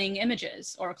labeling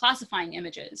images or classifying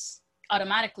images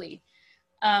automatically.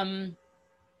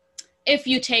 If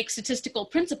you take statistical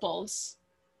principles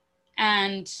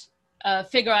and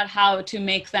figure out how to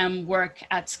make them work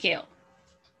at scale.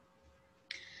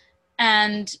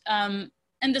 And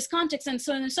in this context, and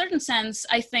so in a certain sense,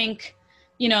 I think,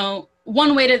 you know,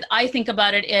 one way that I think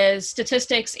about it is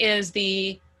statistics is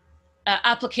the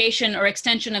application or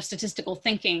extension of statistical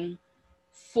thinking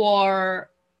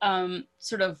for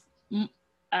sort of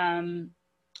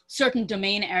certain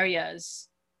domain areas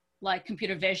like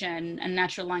computer vision and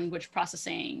natural language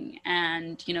processing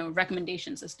and, you know,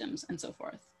 recommendation systems and so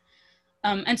forth.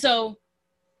 And so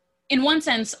in one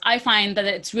sense, I find that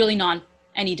it's really not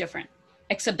any different,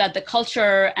 except that the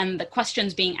culture and the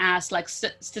questions being asked, like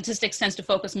statistics tends to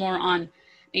focus more on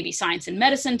maybe science and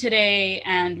medicine today,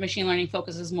 and machine learning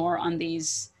focuses more on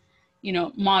these, you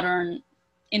know, modern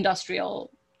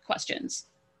industrial questions.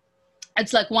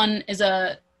 It's like one is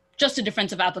just a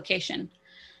difference of application.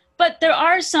 But there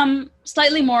are some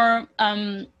slightly more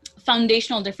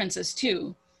foundational differences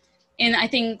too. In, I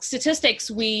think, statistics,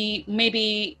 we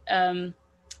maybe,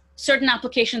 certain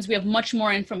applications, we have much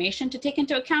more information to take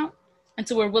into account. And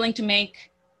so we're willing to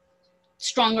make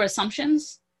stronger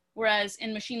assumptions. Whereas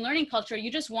in machine learning culture,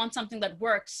 you just want something that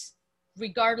works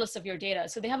regardless of your data.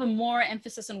 So they have a more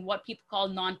emphasis on what people call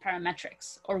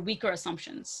non-parametrics or weaker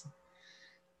assumptions.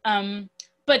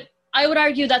 But I would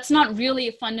argue that's not really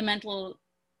a fundamental,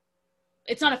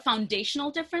 it's not a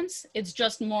foundational difference. It's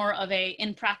just more of a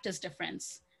in practice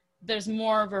difference. There's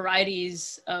more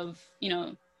varieties of, you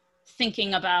know,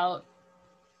 thinking about,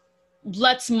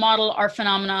 let's model our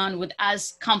phenomenon with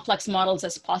as complex models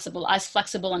as possible, as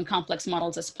flexible and complex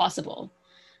models as possible.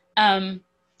 And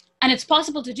it's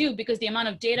possible to do because the amount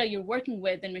of data you're working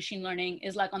with in machine learning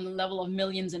is like on the level of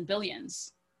millions and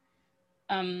billions.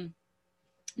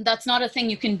 That's not a thing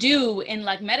you can do in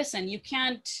like medicine. You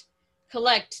can't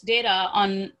collect data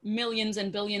on millions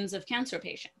and billions of cancer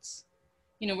patients.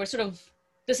 You know, we're sort of,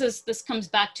 this comes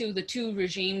back to the two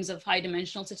regimes of high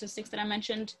dimensional statistics that I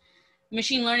mentioned.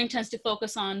 Machine learning tends to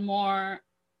focus on more,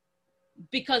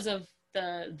 because of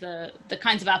the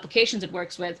kinds of applications it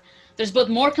works with, there's both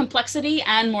more complexity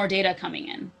and more data coming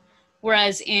in.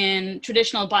 Whereas in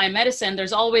traditional biomedicine,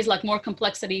 there's always like more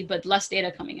complexity, but less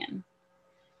data coming in.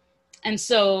 And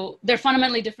so they're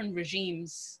fundamentally different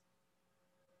regimes,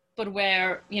 but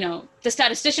where, you know, the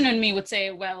statistician in me would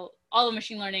say, well, all of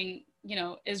machine learning, you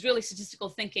know, is really statistical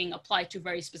thinking applied to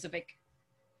very specific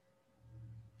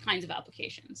kinds of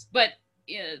applications. But,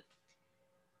 you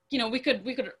know, we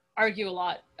could argue a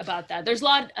lot about that. There's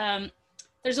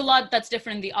a lot that's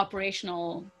different in the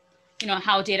operational, you know,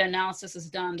 how data analysis is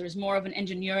done. There's more of an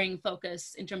engineering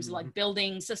focus in terms of like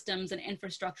building systems and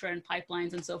infrastructure and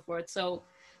pipelines and so forth. So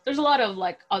there's a lot of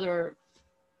like other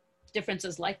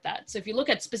differences like that. So if you look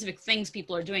at specific things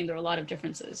people are doing, there are a lot of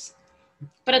differences.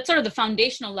 But at sort of the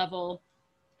foundational level,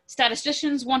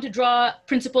 statisticians want to draw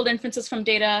principled inferences from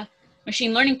data.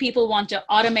 Machine learning people want to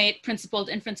automate principled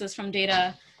inferences from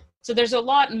data. So there's a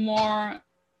lot more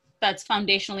that's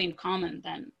foundationally in common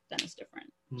than is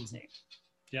different.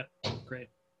 Yeah, great.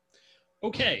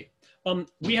 Okay,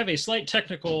 we have a slight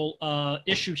technical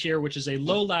issue here, which is a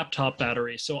low laptop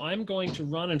battery. So I'm going to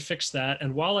run and fix that.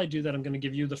 And while I do that, I'm going to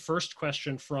give you the first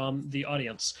question from the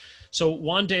audience. So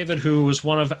Juan David, who was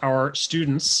one of our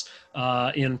students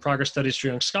in Progress Studies for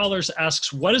Young Scholars,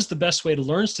 asks, what is the best way to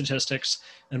learn statistics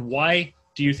and why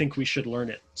do you think we should learn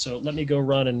it? So let me go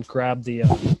run and grab the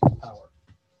power.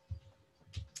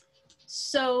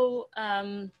 So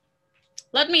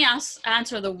let me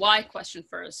answer the why question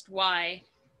first, why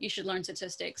you should learn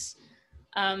statistics.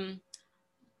 I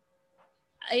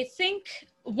think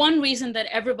one reason that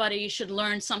everybody should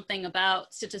learn something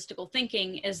about statistical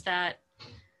thinking is that,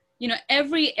 you know,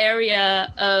 every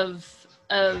area of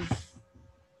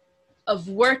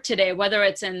work today, whether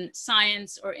it's in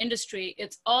science or industry,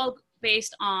 it's all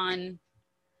based on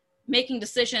making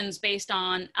decisions based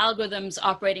on algorithms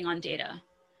operating on data.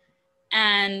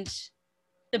 And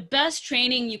the best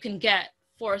training you can get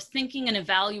for thinking and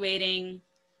evaluating,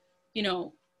 you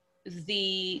know,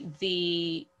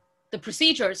 the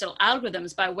procedures or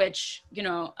algorithms by which, you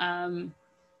know,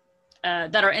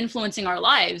 that are influencing our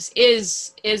lives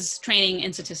is training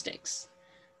in statistics.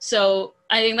 So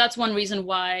I think that's one reason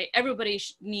why everybody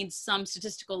needs some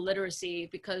statistical literacy,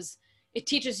 because it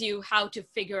teaches you how to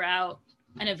figure out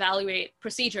and evaluate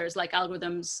procedures like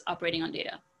algorithms operating on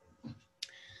data.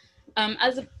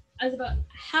 As about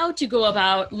how to go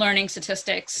about learning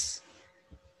statistics,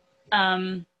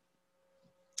 I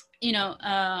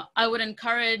would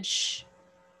encourage,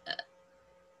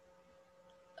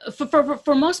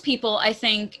 for most people, I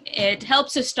think it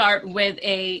helps to start with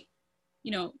a,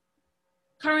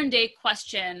 current day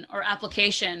question or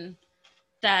application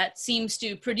that seems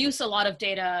to produce a lot of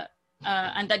data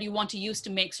and that you want to use to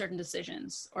make certain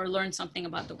decisions or learn something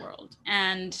about the world.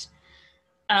 And,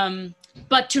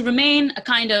 but to remain a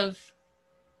kind of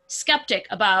skeptic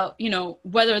about,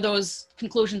 whether those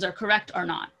conclusions are correct or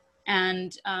not.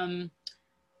 And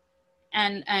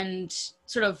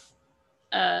sort of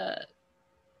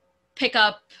pick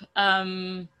up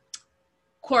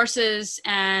courses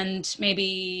and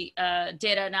maybe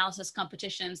data analysis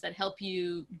competitions that help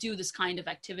you do this kind of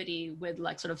activity with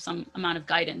like sort of some amount of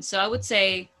guidance. So I would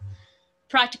say,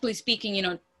 practically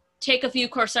speaking, take a few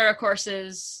Coursera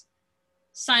courses,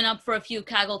 sign up for a few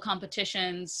Kaggle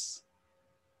competitions,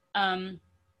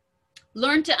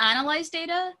 learn to analyze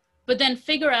data, but then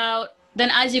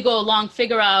as you go along,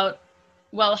 figure out,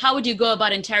 well, how would you go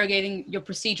about interrogating your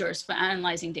procedures for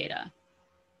analyzing data?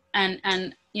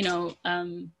 And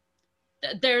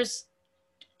there's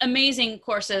amazing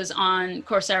courses on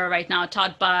Coursera right now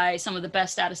taught by some of the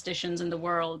best statisticians in the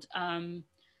world.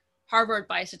 Harvard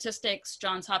Biostatistics,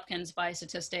 Johns Hopkins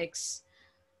Biostatistics,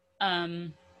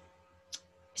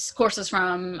 courses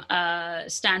from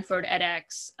Stanford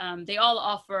edX. They all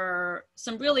offer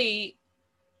some really,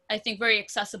 I think, very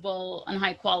accessible and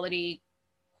high quality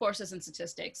courses in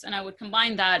statistics. And I would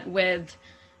combine that with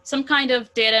some kind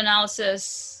of data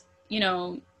analysis,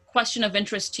 question of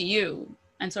interest to you,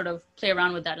 and sort of play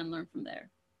around with that and learn from there.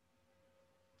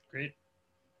 Great.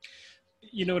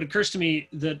 It occurs to me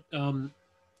that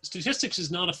statistics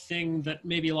is not a thing that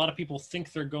maybe a lot of people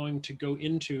think they're going to go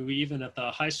into even at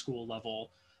the high school level.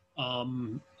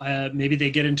 Maybe they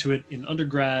get into it in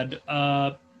undergrad,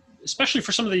 especially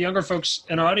for some of the younger folks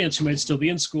in our audience who might still be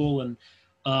in school. And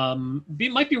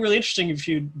it might be really interesting if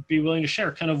you'd be willing to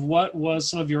share kind of what was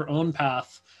some of your own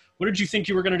path. What did you think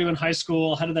you were going to do in high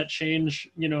school? How did that change,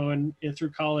 and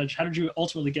through college? How did you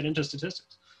ultimately get into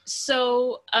statistics?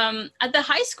 So at the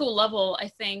high school level, I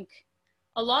think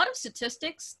a lot of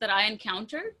statistics that I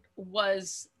encountered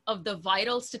was of the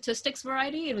vital statistics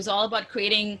variety. It was all about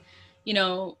creating,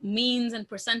 means and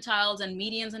percentiles and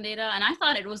medians and data. And I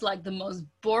thought it was like the most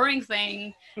boring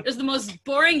thing. It was the most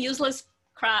boring, useless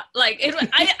crap. Like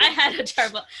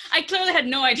I clearly had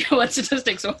no idea what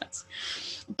statistics was.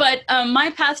 But my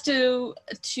path to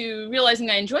realizing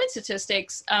I enjoyed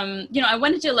statistics, I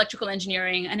went into electrical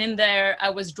engineering, and in there I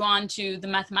was drawn to the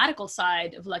mathematical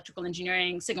side of electrical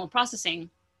engineering, signal processing,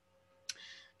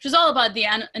 which is all about the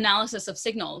analysis of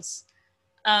signals.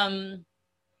 And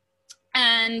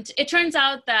it turns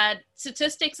out that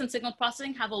statistics and signal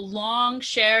processing have a long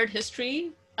shared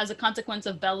history as a consequence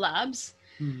of Bell Labs.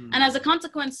 Mm-hmm. And as a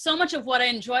consequence, so much of what I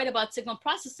enjoyed about signal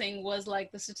processing was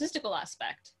like the statistical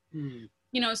aspect. Mm-hmm.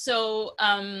 In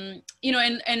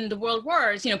the world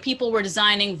wars, people were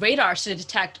designing radars to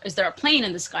detect, is there a plane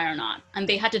in the sky or not? And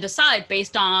they had to decide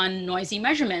based on noisy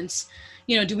measurements,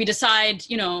 do we decide,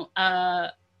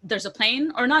 there's a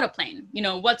plane or not a plane?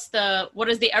 What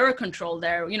is the error control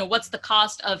there? What's the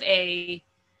cost of a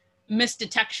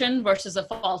misdetection versus a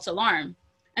false alarm?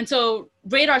 And so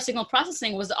radar signal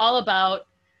processing was all about,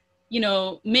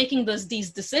 making these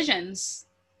decisions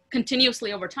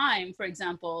continuously over time, for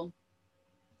example,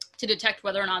 to detect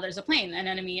whether or not there's a plane, an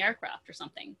enemy aircraft or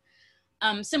something.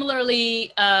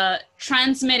 Similarly,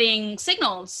 transmitting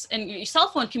signals, and your cell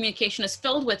phone communication is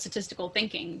filled with statistical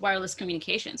thinking, wireless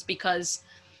communications, because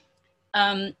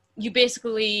you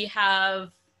basically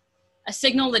have a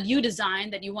signal that you design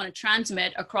that you want to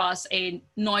transmit across a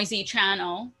noisy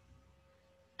channel,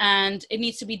 and it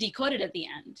needs to be decoded at the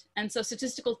end. And so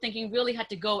statistical thinking really had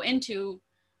to go into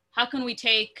how can we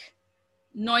take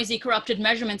noisy, corrupted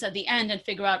measurements at the end and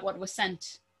figure out what was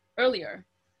sent earlier.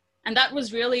 And that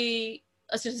was really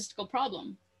a statistical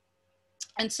problem.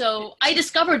 And so I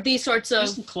discovered these sorts of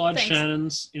Isn't Claude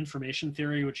Shannon's information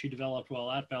theory, which he developed while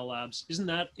at Bell Labs, isn't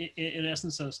that in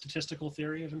essence a statistical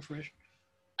theory of information?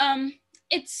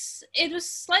 It was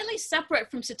slightly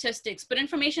separate from statistics, but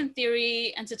information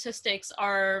theory and statistics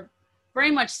are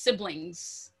very much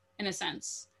siblings in a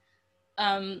sense.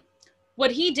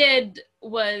 What he did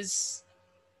was,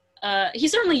 he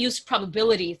certainly used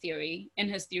probability theory in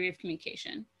his theory of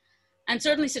communication. And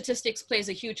certainly statistics plays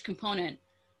a huge component.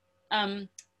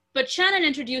 But Shannon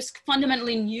introduced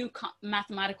fundamentally new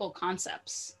mathematical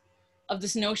concepts of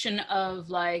this notion of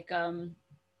like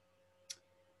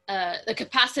the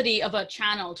capacity of a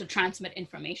channel to transmit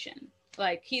information.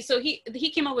 Like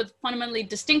he came up with fundamentally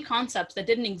distinct concepts that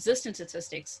didn't exist in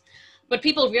statistics, but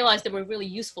people realized they were really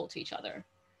useful to each other.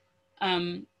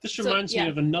 This reminds me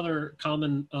of another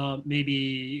common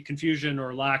maybe confusion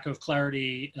or lack of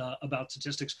clarity about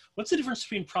statistics. What's the difference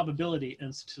between probability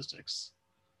and statistics?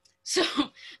 So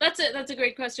that's a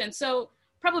great question. So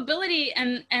probability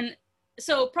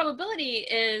so probability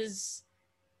is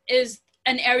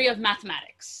an area of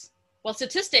mathematics, while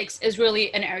statistics is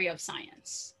really an area of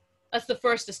science. That's the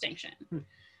first distinction.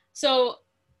 So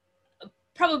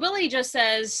probability just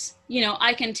says,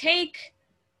 I can take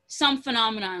some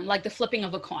phenomenon like the flipping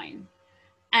of a coin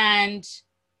and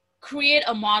create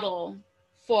a model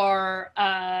for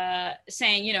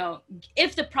saying,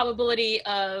 if the probability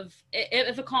of,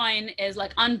 if a coin is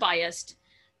like unbiased,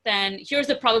 then here's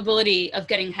the probability of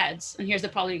getting heads and here's the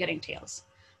probability of getting tails.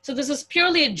 So this is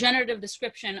purely a generative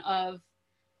description of,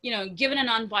 given an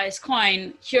unbiased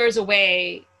coin, here's a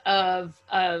way of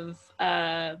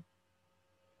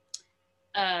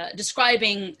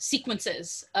describing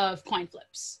sequences of coin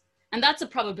flips. And that's a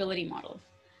probability model.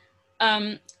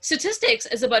 Statistics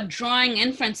is about drawing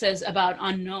inferences about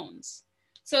unknowns.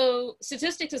 So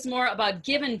statistics is more about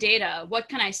given data, what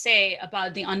can I say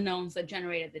about the unknowns that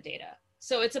generated the data?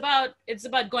 So it's about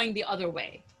going the other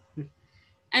way.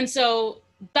 And so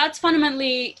that's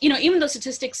fundamentally, even though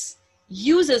statistics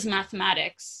uses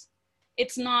mathematics,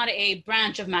 it's not a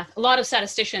branch of math. A lot of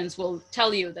statisticians will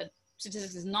tell you that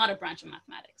statistics is not a branch of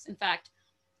mathematics. In fact,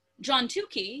 John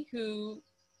Tukey, who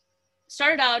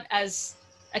started out as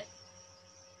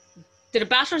did a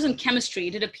bachelor's in chemistry,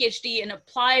 did a PhD in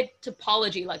applied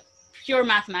topology, like pure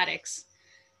mathematics,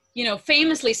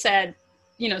 famously said,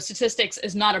 statistics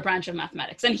is not a branch of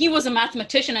mathematics. And he was a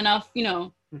mathematician enough,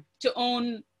 to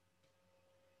own,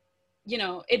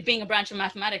 it being a branch of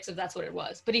mathematics, if that's what it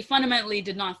was. But he fundamentally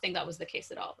did not think that was the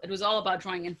case at all. It was all about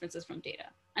drawing inferences from data.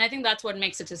 And I think that's what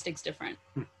makes statistics different.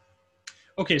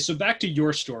 Okay, so back to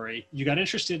your story. You got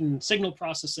interested in signal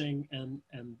processing, and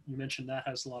you mentioned that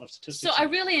has a lot of statistics. So I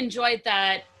really enjoyed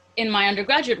that in my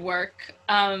undergraduate work.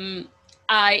 In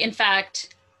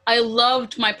fact, I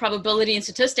loved my probability and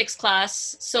statistics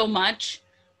class so much,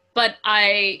 but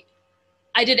I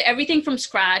did everything from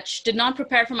scratch, did not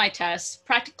prepare for my tests,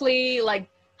 practically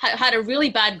had a really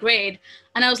bad grade.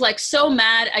 And I was so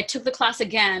mad, I took the class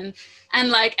again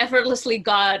and effortlessly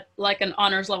got an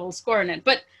honors level score in it.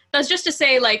 But that's just to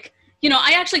say I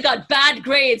actually got bad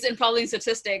grades in probability and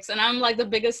statistics, and I'm the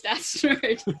biggest stats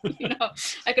nerd,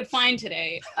 I could find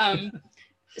today.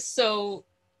 So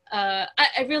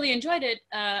I really enjoyed it,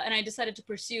 and I decided to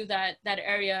pursue that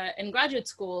area in graduate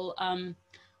school.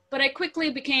 But I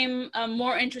quickly became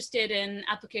more interested in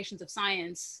applications of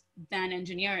science than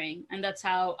engineering. And that's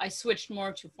how I switched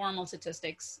more to formal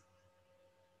statistics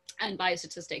and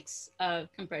biostatistics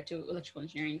compared to electrical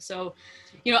engineering. So,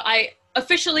 I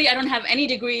don't have any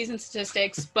degrees in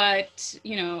statistics, but,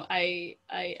 I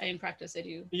in practice I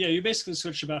do. Yeah, you basically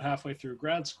switched about halfway through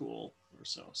grad school or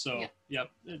so. So, yeah,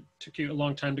 it took you a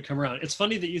long time to come around. It's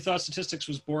funny that you thought statistics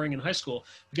was boring in high school,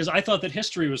 because I thought that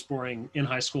history was boring in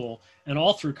high school and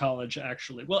all through college,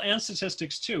 actually. Well, and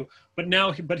statistics too. But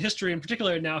history in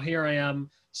particular, now here I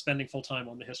am spending full time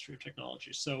on the history of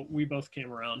technology. So we both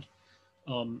came around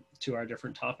to our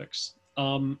different topics.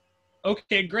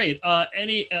 Okay, great.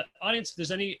 Any audience, if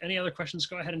there's any other questions,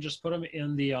 go ahead and just put them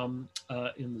in the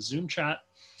Zoom chat.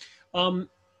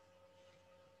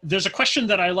 There's a question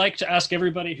that I like to ask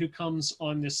everybody who comes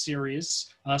on this series,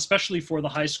 especially for the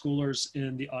high schoolers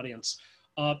in the audience.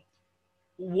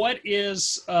 What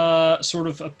is sort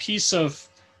of a piece of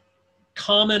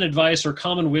common advice or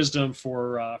common wisdom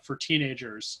for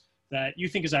teenagers that you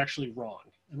think is actually wrong?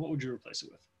 And what would you replace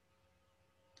it with?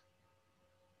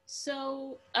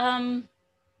 So, let's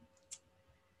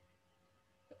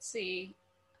see.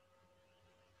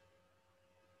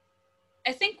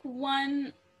 I think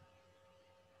one,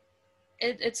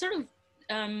 it's sort of,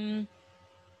 I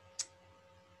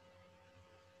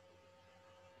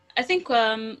think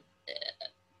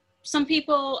some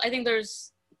people, I think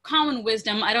there's common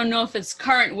wisdom. I don't know if it's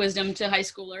current wisdom to high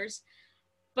schoolers,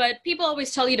 but people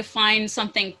always tell you to find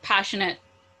something passionate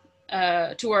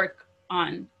to work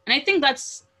on. And I think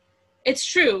it's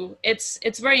true.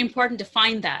 It's very important to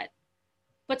find that,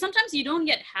 but sometimes you don't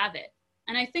yet have it.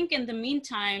 And I think in the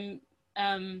meantime,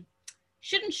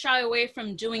 shouldn't shy away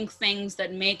from doing things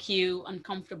that make you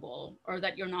uncomfortable or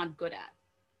that you're not good at.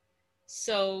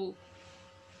 So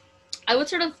I would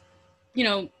sort of,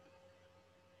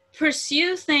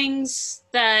 pursue things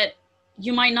that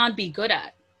you might not be good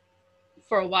at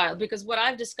for a while, because what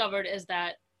I've discovered is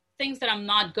that things that I'm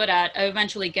not good at, I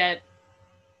eventually get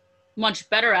much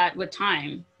better at with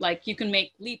time. Like you can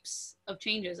make leaps of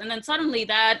changes. And then suddenly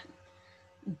that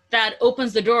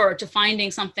opens the door to finding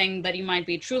something that you might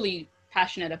be truly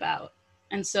passionate about.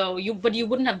 And so but you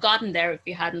wouldn't have gotten there if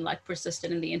you hadn't like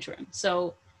persisted in the interim.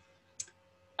 So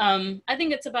I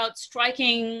think it's about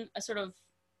striking a sort of,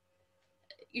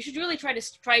 you should really try to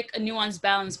strike a nuanced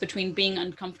balance between being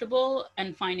uncomfortable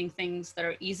and finding things that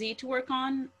are easy to work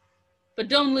on. But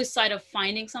don't lose sight of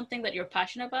finding something that you're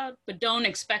passionate about, but don't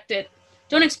expect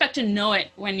to know it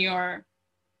when you're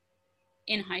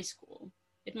in high school.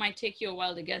 It might take you a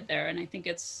while to get there. And I think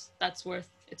it's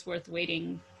worth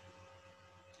waiting.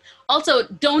 Also,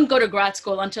 don't go to grad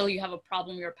school until you have a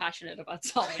problem you're passionate about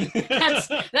solving.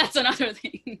 That's another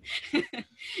thing.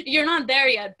 You're not there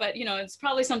yet, but it's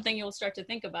probably something you'll start to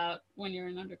think about when you're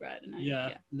in undergrad. And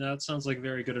no, that sounds like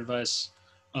very good advice.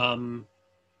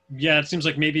 It seems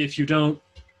like maybe if you don't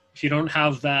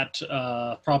have that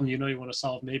problem you want to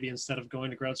solve, maybe instead of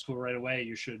going to grad school right away,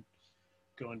 you should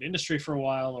go into industry for a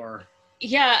while. Or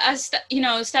as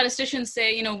statisticians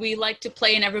say, we like to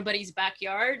play in everybody's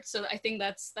backyard. So I think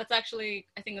that's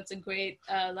a great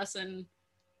lesson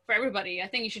for everybody. I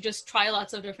think you should just try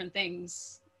lots of different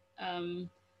things,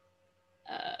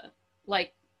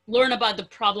 like learn about the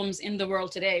problems in the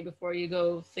world today before you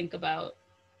go think about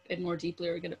it more deeply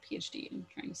or get a PhD in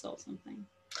trying to solve something.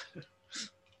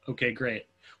 Okay, great.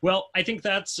 Well, I think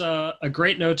that's a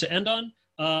great note to end on.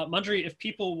 Manjari, if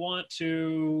people want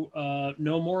to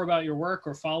know more about your work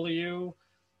or follow you,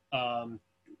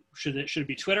 should it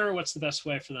be Twitter? What's the best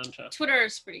way for them to? Twitter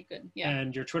is pretty good. Yeah.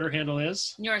 And your Twitter handle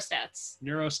is? Neurostats.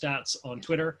 Neurostats on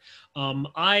Twitter.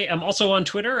 I am also on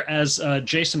Twitter as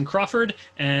Jason Crawford,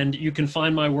 and you can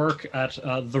find my work at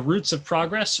The Roots of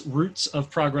Progress,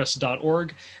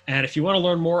 rootsofprogress.org. And if you want to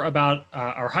learn more about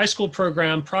our high school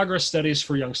program, Progress Studies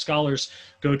for Young Scholars,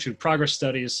 go to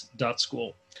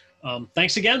progressstudies.school.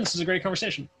 Thanks again. This is a great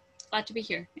conversation. Glad to be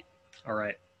here. All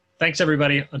right. Thanks,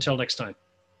 everybody. Until next time.